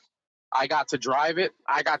deal. I got to drive it.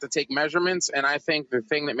 I got to take measurements. And I think the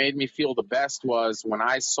thing that made me feel the best was when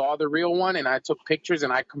I saw the real one and I took pictures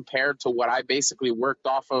and I compared to what I basically worked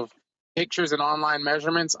off of pictures and online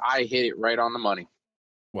measurements, I hit it right on the money.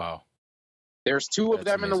 Wow. There's 2 of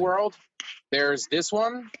That's them in the amazing. world. There's this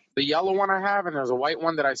one, the yellow one I have, and there's a white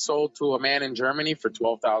one that I sold to a man in Germany for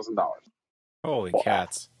 $12,000. Holy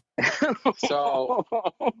cats. So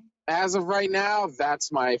as of right now,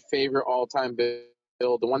 that's my favorite all-time build.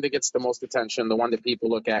 The one that gets the most attention, the one that people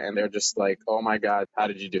look at and they're just like, oh my God, how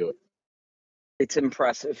did you do it? It's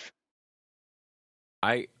impressive.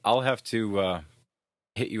 I'll have to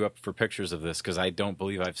hit you up for pictures of this because I don't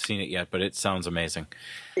believe I've seen it yet, but it sounds amazing.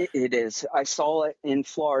 It is. I saw it in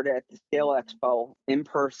Florida at the Scale Expo in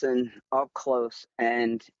person, up close,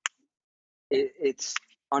 and it's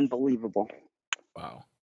unbelievable. Wow.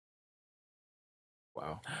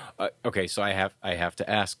 Okay, so I have to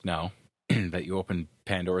ask now that you opened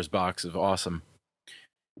Pandora's box of awesome.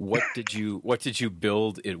 What did you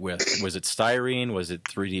build it with? Was it styrene? Was it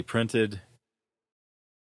 3D printed?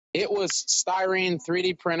 It was styrene,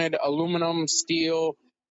 3D printed, aluminum, steel,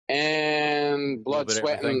 and blood,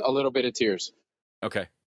 sweat, and a little bit of tears. Okay.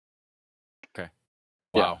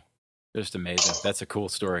 Wow. Yeah. Just amazing. That's a cool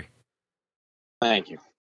story. Thank you.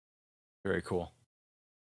 Very cool.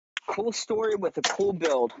 Cool story with a cool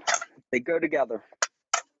build. They go together.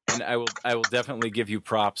 And I will definitely give you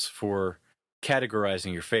props for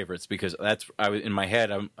categorizing your favorites, because in my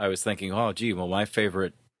head I was thinking, oh gee, well my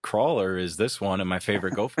favorite crawler is this one, and my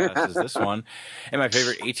favorite go fast is this one, and my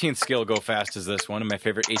favorite 18th scale go fast is this one, and my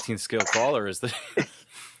favorite 18th scale crawler is this.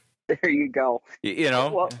 There you go. You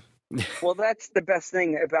know. Well, that's the best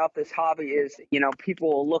thing about this hobby is, people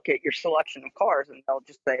will look at your selection of cars and they'll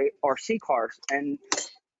just say RC cars. And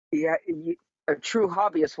yeah, a true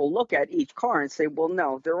hobbyist will look at each car and say, well,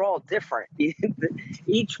 no, they're all different.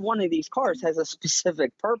 Each one of these cars has a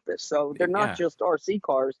specific purpose. So they're not just RC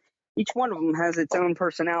cars. Each one of them has its own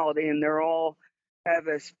personality and they're all have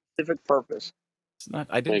a specific purpose. It's not.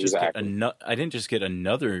 I didn't just get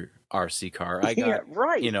another RC car. I got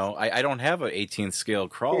right. I don't have an 18th scale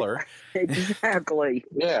crawler. Exactly.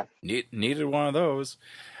 Yeah. Needed one of those.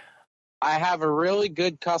 I have a really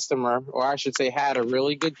good customer, or I should say had a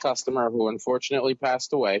really good customer who unfortunately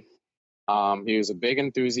passed away. He was a big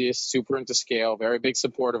enthusiast, super into scale, very big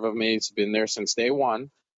supportive of me. He's been there since day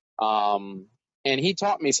one. And he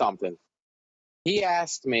taught me something. He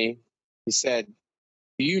asked me, he said,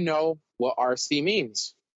 do you know what RC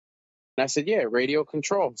means? And I said, yeah, radio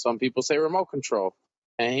control. Some people say remote control.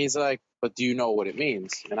 And he's like, but do you know what it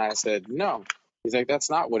means? And I said, no. He's like, that's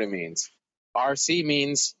not what it means. RC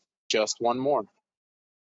means just one more.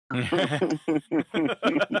 And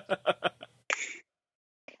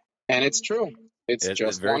it's true. It's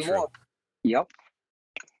just one more. Yep.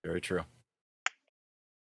 Very true.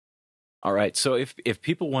 All right. So if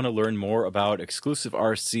people want to learn more about Exclusive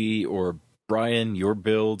RC, or Brian, your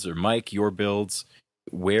builds, or Mike, your builds,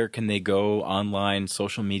 where can they go online,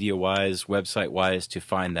 social media wise, website wise, to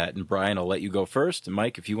find that? And Brian, I'll let you go first. And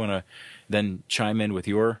Mike, if you want to then chime in with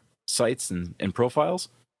your sites and profiles.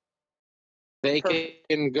 They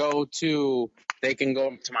can go to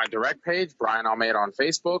my direct page, Brian Almeida on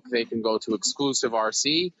Facebook. They can go to Exclusive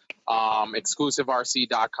RC,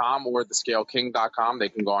 exclusiverc.com, or thescaleking.com. They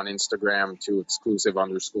can go on Instagram to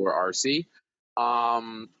exclusive_RC.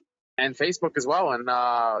 And Facebook as well. And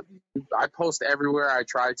I post everywhere I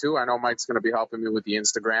try to. I know Mike's going to be helping me with the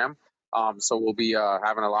Instagram. So we'll be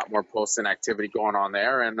having a lot more posts and activity going on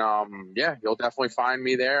there. And you'll definitely find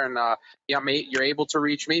me there. And you're able to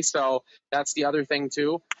reach me. So that's the other thing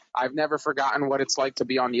too. I've never forgotten what it's like to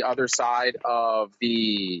be on the other side of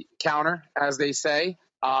the counter, as they say.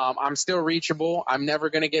 I'm still reachable. I'm never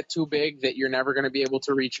going to get too big that you're never going to be able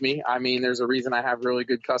to reach me. I mean, there's a reason I have really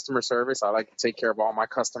good customer service. I like to take care of all my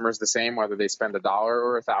customers the same, whether they spend $1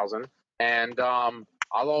 or $1,000. And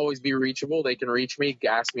I'll always be reachable. They can reach me,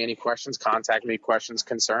 ask me any questions, contact me, questions,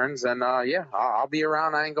 concerns. And I'll be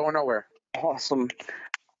around. I ain't going nowhere. Awesome.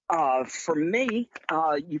 For me,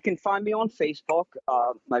 you can find me on Facebook,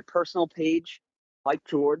 my personal page, Mike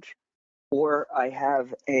George, or I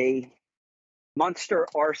have a Monster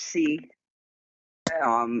RC,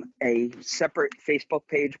 a separate Facebook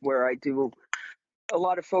page where I do a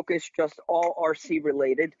lot of focus, just all RC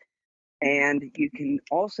related. And you can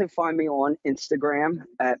also find me on Instagram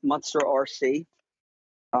at Monster RC.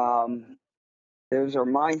 Those are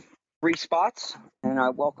my 3 spots, and I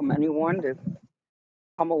welcome anyone to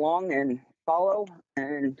come along and follow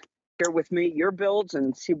and share with me your builds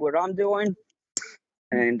and see what I'm doing.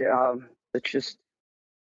 And let's just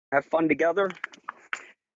have fun together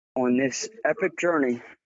on this epic journey.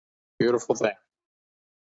 Beautiful thing.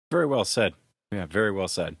 Very well said. Yeah, very well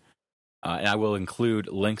said. And I will include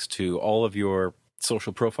links to all of your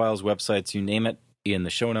social profiles, websites, you name it, in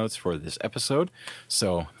the show notes for this episode.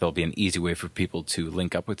 So there'll be an easy way for people to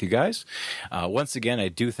link up with you guys. Once again, I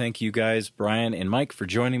do thank you guys, Brian and Mike, for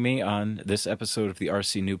joining me on this episode of the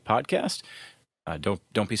RC Newb podcast.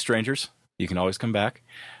 Don't be strangers. You can always come back.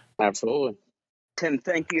 Absolutely. Tim,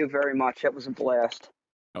 thank you very much. That was a blast.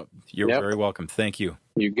 Oh, you're very welcome. Thank you.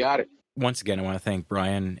 You got it. Once again, I want to thank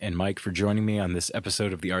Brian and Mike for joining me on this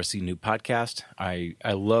episode of the RC Newb podcast. I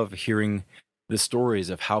love hearing the stories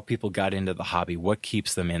of how people got into the hobby, what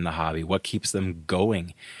keeps them in the hobby, what keeps them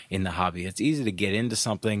going in the hobby. It's easy to get into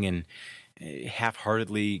something and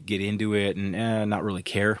half-heartedly get into it and not really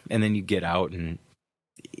care, and then you get out and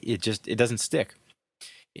it doesn't stick.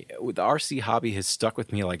 The RC hobby has stuck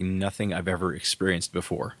with me like nothing I've ever experienced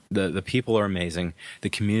before. The people are amazing. The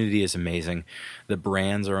community is amazing. The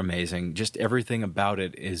brands are amazing. Just everything about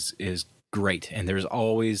it is great. And there's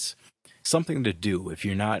always something to do. If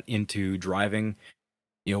you're not into driving,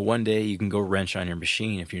 one day you can go wrench on your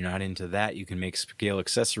machine. If you're not into that, you can make scale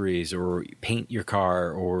accessories or paint your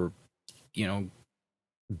car or,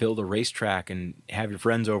 build a racetrack and have your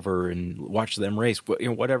friends over and watch them race,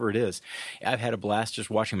 whatever it is. I've had a blast just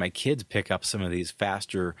watching my kids pick up some of these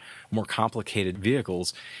faster, more complicated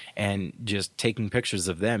vehicles and just taking pictures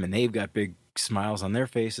of them, and they've got big smiles on their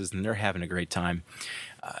faces and they're having a great time.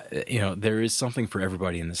 There is something for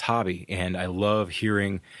everybody in this hobby, and I love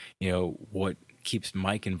hearing, what keeps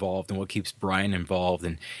Mike involved and what keeps Brian involved,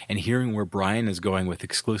 and hearing where Brian is going with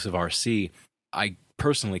exclusive RC. I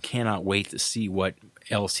personally cannot wait to see what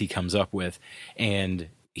else he comes up with. And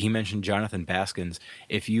he mentioned Jonathan Baskins.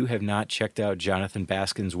 If you have not checked out Jonathan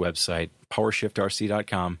Baskins' website,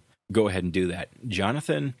 powershiftrc.com, go ahead and do that.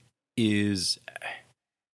 Jonathan is,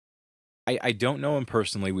 I don't know him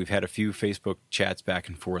personally. We've had a few Facebook chats back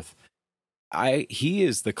and forth. He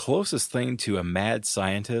is the closest thing to a mad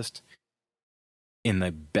scientist in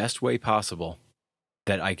the best way possible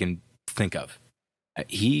that I can think of.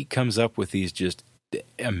 He comes up with these just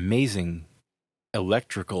amazing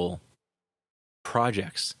electrical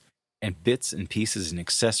projects and bits and pieces and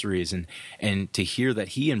accessories, and to hear that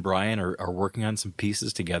he and Brian are working on some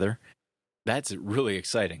pieces together, that's really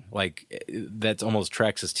exciting. Like, that's almost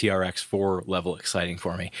Traxxas TRX4 level exciting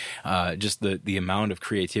for me. Just the amount of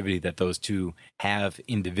creativity that those two have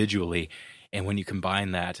individually, and when you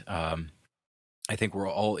combine that, I think we're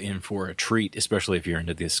all in for a treat, especially if you're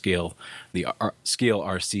into the scale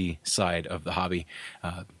RC side of the hobby.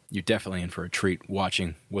 You're definitely in for a treat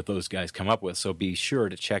watching what those guys come up with. So be sure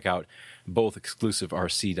to check out both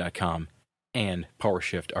exclusiverc.com and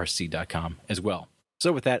powershiftrc.com as well.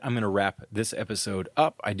 So with that, I'm going to wrap this episode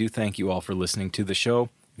up. I do thank you all for listening to the show.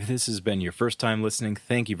 If this has been your first time listening,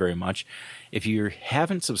 thank you very much. If you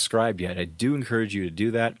haven't subscribed yet, I do encourage you to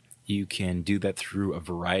do that. You can do that through a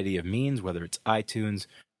variety of means, whether it's iTunes,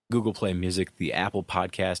 Google Play Music, the Apple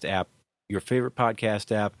Podcast app, your favorite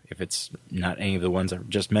podcast app. If it's not any of the ones I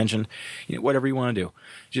just mentioned, whatever you want to do,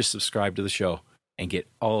 just subscribe to the show and get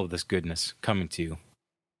all of this goodness coming to you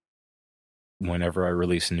whenever I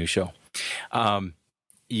release a new show.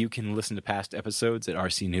 You can listen to past episodes at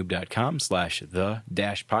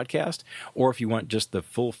rcnewb.com/the-podcast, or if you want just the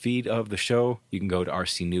full feed of the show, you can go to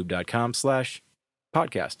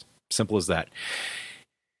rcnewb.com/podcast. Simple as that.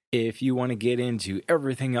 If you want to get into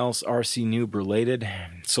everything else RC Newb related,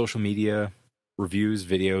 social media, reviews,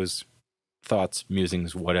 videos, thoughts,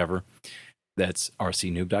 musings, whatever, that's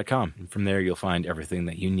rcnewb.com. And from there, you'll find everything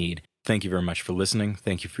that you need. Thank you very much for listening.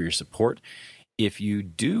 Thank you for your support. If you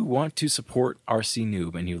do want to support RC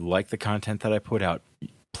Newb and you like the content that I put out,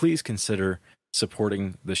 please consider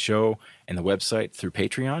supporting the show and the website through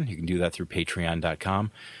Patreon. You can do that through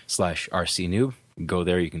patreon.com/RCNewb. Go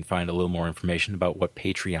there, you can find a little more information about what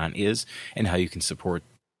Patreon is and how you can support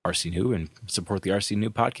RC Newb and support the RC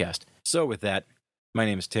Newb podcast. So with that, my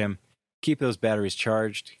name is Tim. Keep those batteries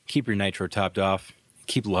charged, keep your nitro topped off,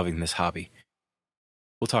 keep loving this hobby.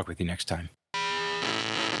 We'll talk with you next time.